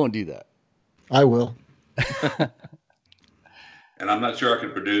 No, I won't do that. I will. And I'm not sure I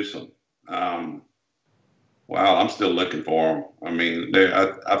can produce them. Wow, I'm still looking for them. I mean,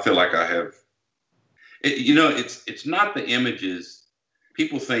 I feel like I have. It's not the images.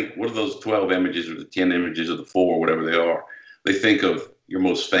 People think, what are those 12 images or the 10 images or the 4 or whatever they are? They think of your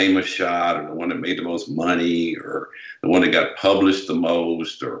most famous shot or the one that made the most money or the one that got published the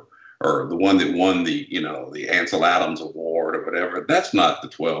most or the one that won the Ansel Adams Award or whatever. That's not the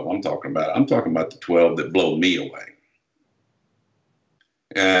 12 I'm talking about. I'm talking about the 12 that blow me away.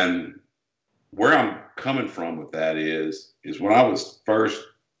 And where I'm coming from with that is when I was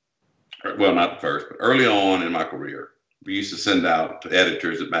not first, but early on in my career, we used to send out to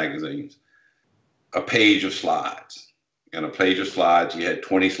editors at magazines a page of slides. And a page of slides, you had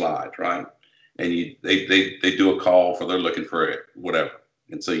 20 slides, right? And they do a call for they're looking for it, whatever.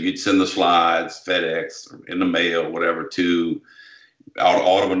 And so you'd send the slides, FedEx, or in the mail, whatever, to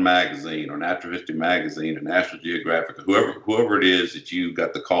Audubon Magazine or Natural History Magazine or National Geographic, or whoever it is that you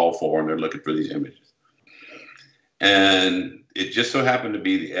got the call for and they're looking for these images. And it just so happened to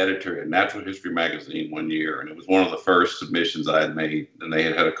be the editor at Natural History Magazine one year, and it was one of the first submissions I had made, and they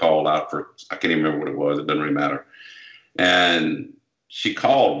had a call out for, I can't even remember what it was, it doesn't really matter. And she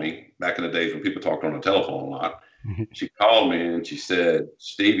called me back in the days when people talked on the telephone a lot. She called me and she said,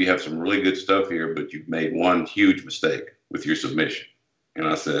 Steve, you have some really good stuff here, but you've made one huge mistake with your submission. And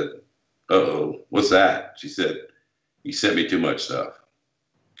I said, uh-oh, what's that? She said, you sent me too much stuff.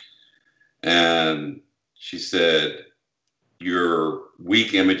 And she said, your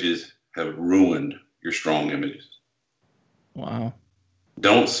weak images have ruined your strong images. Wow.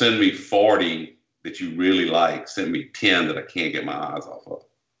 Don't send me 40 that you really like. Send me 10 that I can't get my eyes off of.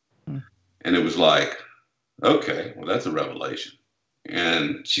 And it was like, okay, well, that's a revelation.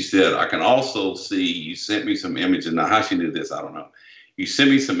 And she said, I can also see you sent me some images. Now, how she knew this, I don't know. You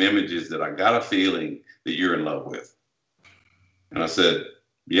sent me some images that I got a feeling that you're in love with. And I said,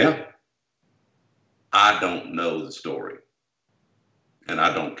 yeah, I don't know the story. And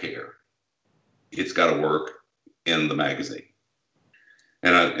I don't care. It's got to work in the magazine.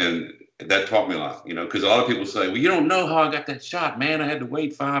 And that taught me a lot, because a lot of people say, well, you don't know how I got that shot, man. I had to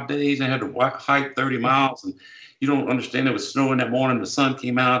wait 5 days. I had to hike 30 miles. And you don't understand. It was snowing that morning. The sun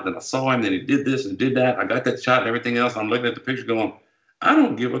came out. And I saw him. Then he did this and did that. I got that shot and everything else. I'm looking at the picture going, I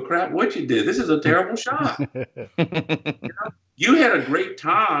don't give a crap what you did. This is a terrible shot. You had a great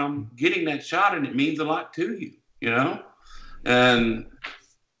time getting that shot, and it means a lot to you, And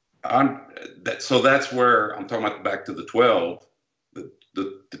so that's where I'm talking about back to the 12.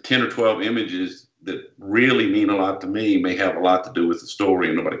 The 10 or 12 images that really mean a lot to me may have a lot to do with the story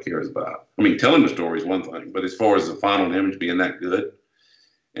and nobody cares about. I mean, telling the story is one thing, but as far as the final image being that good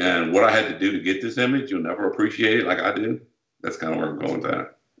and what I had to do to get this image, you'll never appreciate it like I did. That's kind of where I'm going with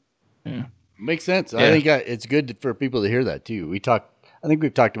that. Yeah. Makes sense. Yeah. I think it's good for people to hear that too. I think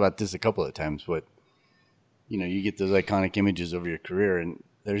we've talked about this a couple of times, but you get those iconic images over your career and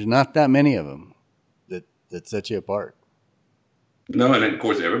there's not that many of them that set you apart. No, and of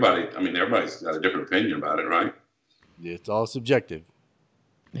course everybody's got a different opinion about it, right? It's all subjective.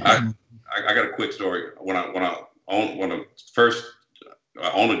 I got a quick story. When I first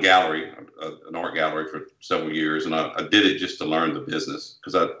owned a gallery, an art gallery for several years, and I did it just to learn the business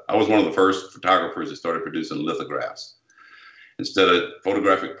because I was one of the first photographers that started producing lithographs instead of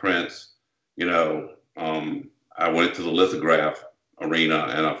photographic prints. I went to the lithograph arena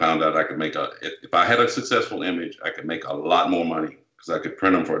and I found out I could make if I had a successful image, I could make a lot more money because I could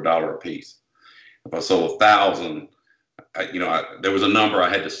print them for $1 a piece. If I sold 1,000, there was a number I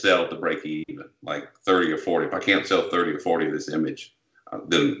had to sell to break even, like 30 or 40. If I can't sell 30 or 40 of this image,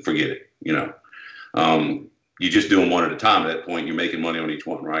 then forget it. You're just doing one at a time. At that point, you're making money on each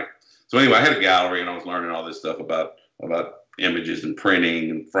one, right? So anyway, I had a gallery and I was learning all this stuff about images and printing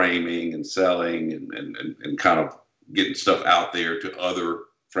and framing and selling and kind of getting stuff out there to other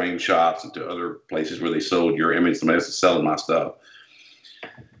frame shops and to other places where they sold your image. Somebody else is selling my stuff.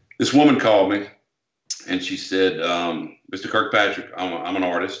 This woman called me and she said, Mr. Kirkpatrick, I'm an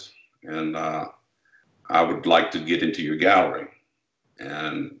artist and I would like to get into your gallery.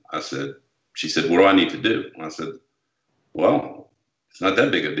 And she said, what do I need to do? And I said, well, it's not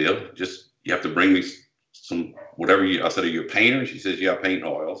that big a deal. Just, you have to bring me some, whatever I said, are you a painter? And she says, yeah, I paint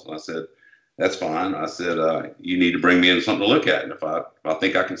oils. And I said, that's fine. I said, you need to bring me in something to look at. And if I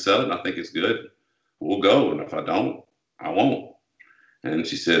think I can sell it and I think it's good, we'll go. And if I don't, I won't. And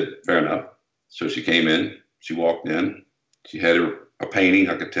she said, fair enough. So she came in, she walked in, she had a painting,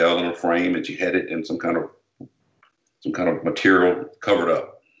 I could tell, in a frame, and she had it in some kind of material covered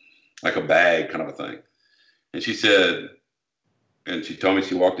up, like a bag kind of a thing. And she said, and she told me,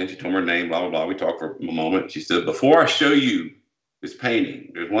 she walked in, she told me her name, blah, blah, blah. We talked for a moment. She said, before I show you this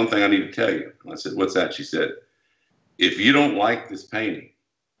painting, there's one thing I need to tell you. And I said, what's that? She said, if you don't like this painting,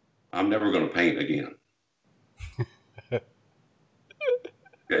 I'm never going to paint again.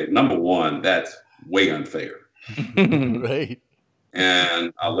 Okay, number one, that's way unfair. Right.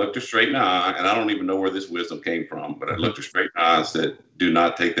 And I looked her straight in the eye, and I don't even know where this wisdom came from, but I looked her straight in the eye and said, do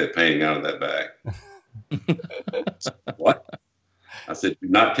not take that painting out of that bag. What? I said, do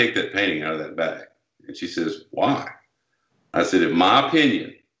not take that painting out of that bag. And she says, why? I said, if my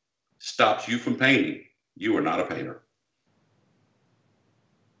opinion stops you from painting, you are not a painter.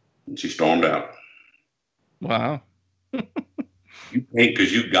 And she stormed out. Wow. You paint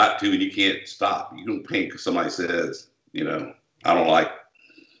because you got to and you can't stop. You don't paint because somebody says, I don't like it.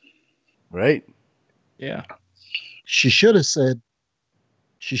 Right. Yeah. She should have said,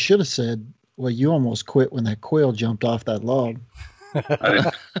 well, you almost quit when that quail jumped off that log.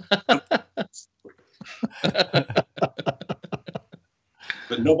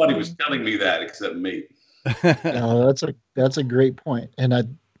 But nobody was telling me that except me. No, that's a great point. And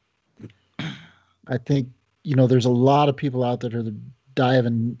I think, there's a lot of people out there that are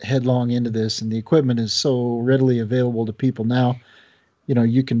diving headlong into this, and the equipment is so readily available to people now.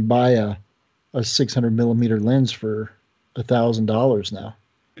 You can buy a 600 millimeter lens for $1,000 now.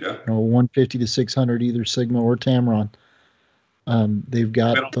 Yeah. 150 to 600, either Sigma or Tamron. They've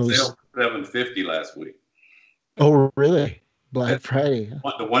got those. Sale for $750 last week. Oh, really? Black Friday.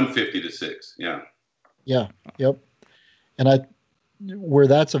 The 150 to 6. Yeah. Yeah. Yep. And where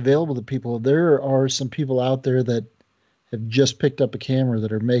that's available to people, there are some people out there that have just picked up a camera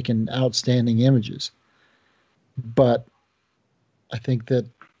that are making outstanding images. But I think that,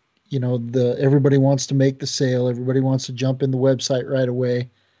 everybody wants to make the sale. Everybody wants to jump in the website right away.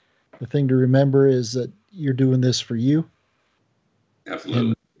 The thing to remember is that you're doing this for you. Absolutely.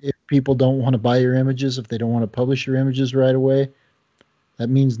 And if people don't want to buy your images, if they don't want to publish your images right away, that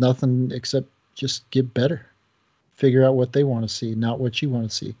means nothing except just get better. Figure out what they want to see, not what you want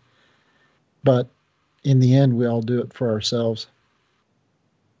to see. But in the end, we all do it for ourselves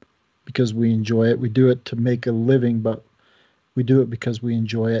because we enjoy it. We do it to make a living, but we do it because we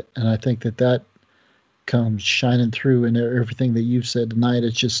enjoy it. And I think that comes shining through in everything that you've said tonight.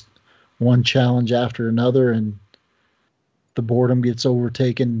 It's just one challenge after another, and the boredom gets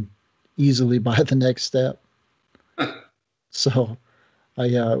overtaken easily by the next step. So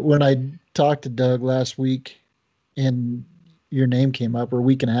when I talked to Doug last week and your name came up, or a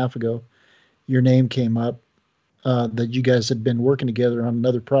week and a half ago, your name came up, that you guys had been working together on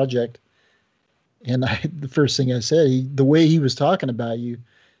another project. And the first thing I said, the way he was talking about you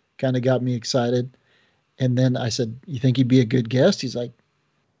kind of got me excited. And then I said, you think he'd be a good guest? He's like,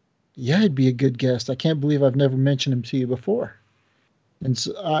 yeah, he'd be a good guest. I can't believe I've never mentioned him to you before. And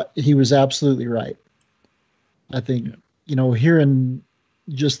so, he was absolutely right. I think, hearing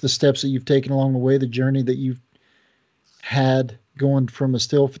just the steps that you've taken along the way, the journey that you've had going from a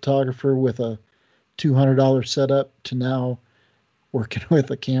still photographer with a $200 setup to now working with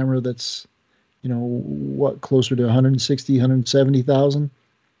a camera that's, closer to 160, 170,000.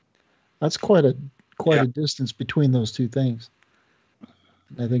 That's quite a distance between those two things.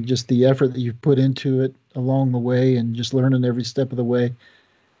 I think just the effort that you've put into it along the way and just learning every step of the way,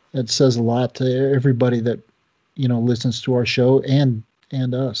 it says a lot to everybody that, listens to our show and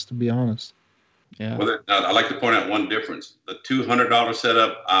us, to be honest. Yeah. Well, I'd like to point out one difference. The $200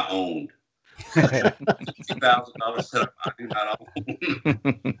 setup I owned. $2,000 setup I do not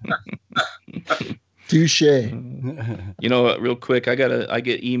own. Touche. Real quick, I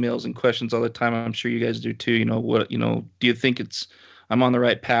get emails and questions all the time. I'm sure you guys do too. Do you think I'm on the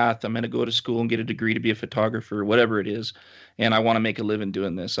right path? I'm going to go to school and get a degree to be a photographer, whatever it is. And I want to make a living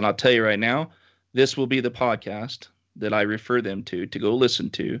doing this. And I'll tell you right now, this will be the podcast that I refer them to go listen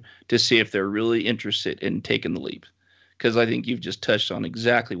to see if they're really interested in taking the leap. Because I think you've just touched on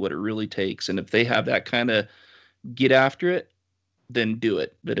exactly what it really takes. And if they have that kind of get after it, then do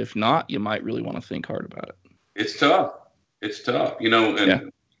it. But if not, you might really want to think hard about it. It's tough.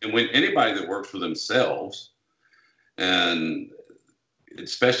 And when anybody that works for themselves, and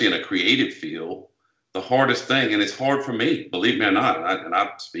especially in a creative field, the hardest thing, and it's hard for me, believe me or not, and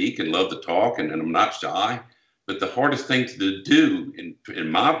I speak and love to talk, and I'm not shy, but the hardest thing to do,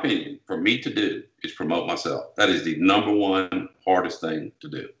 in my opinion, for me to do, is promote myself. That is the number one hardest thing to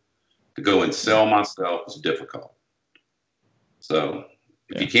do. To go and sell myself is difficult. So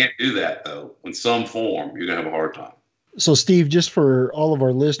if you can't do that, though, in some form, you're going to have a hard time. So, Steve, just for all of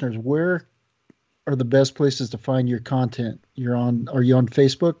our listeners, where are the best places to find your content? Are you on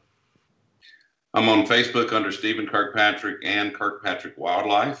Facebook? I'm on Facebook under Stephen Kirkpatrick and Kirkpatrick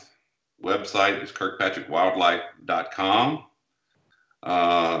Wildlife. Website is kirkpatrickwildlife.com.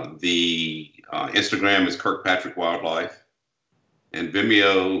 The Instagram is Kirkpatrick Wildlife. And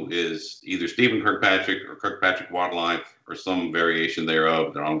Vimeo is either Stephen Kirkpatrick or Kirkpatrick Wildlife or some variation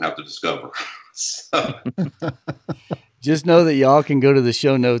thereof that I don't have to discover. So. Just know that y'all can go to the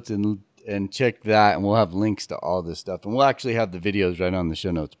show notes and check that, and we'll have links to all this stuff. And we'll actually have the videos right on the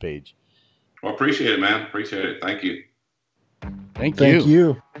show notes page. Well, appreciate it, man. Appreciate it. Thank you. Thank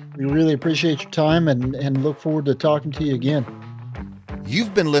you. We really appreciate your time and look forward to talking to you again.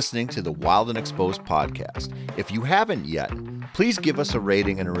 You've been listening to the Wild and Exposed podcast. If you haven't yet, please give us a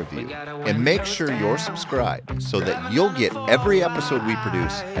rating and a review. And make sure you're subscribed so that you'll get every episode we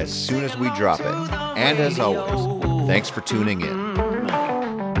produce as soon as we drop it. And as always, thanks for tuning in.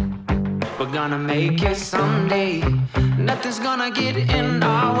 We're gonna make it someday. Nothing's gonna get in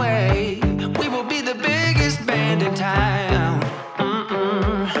our way. We will be the biggest band in town.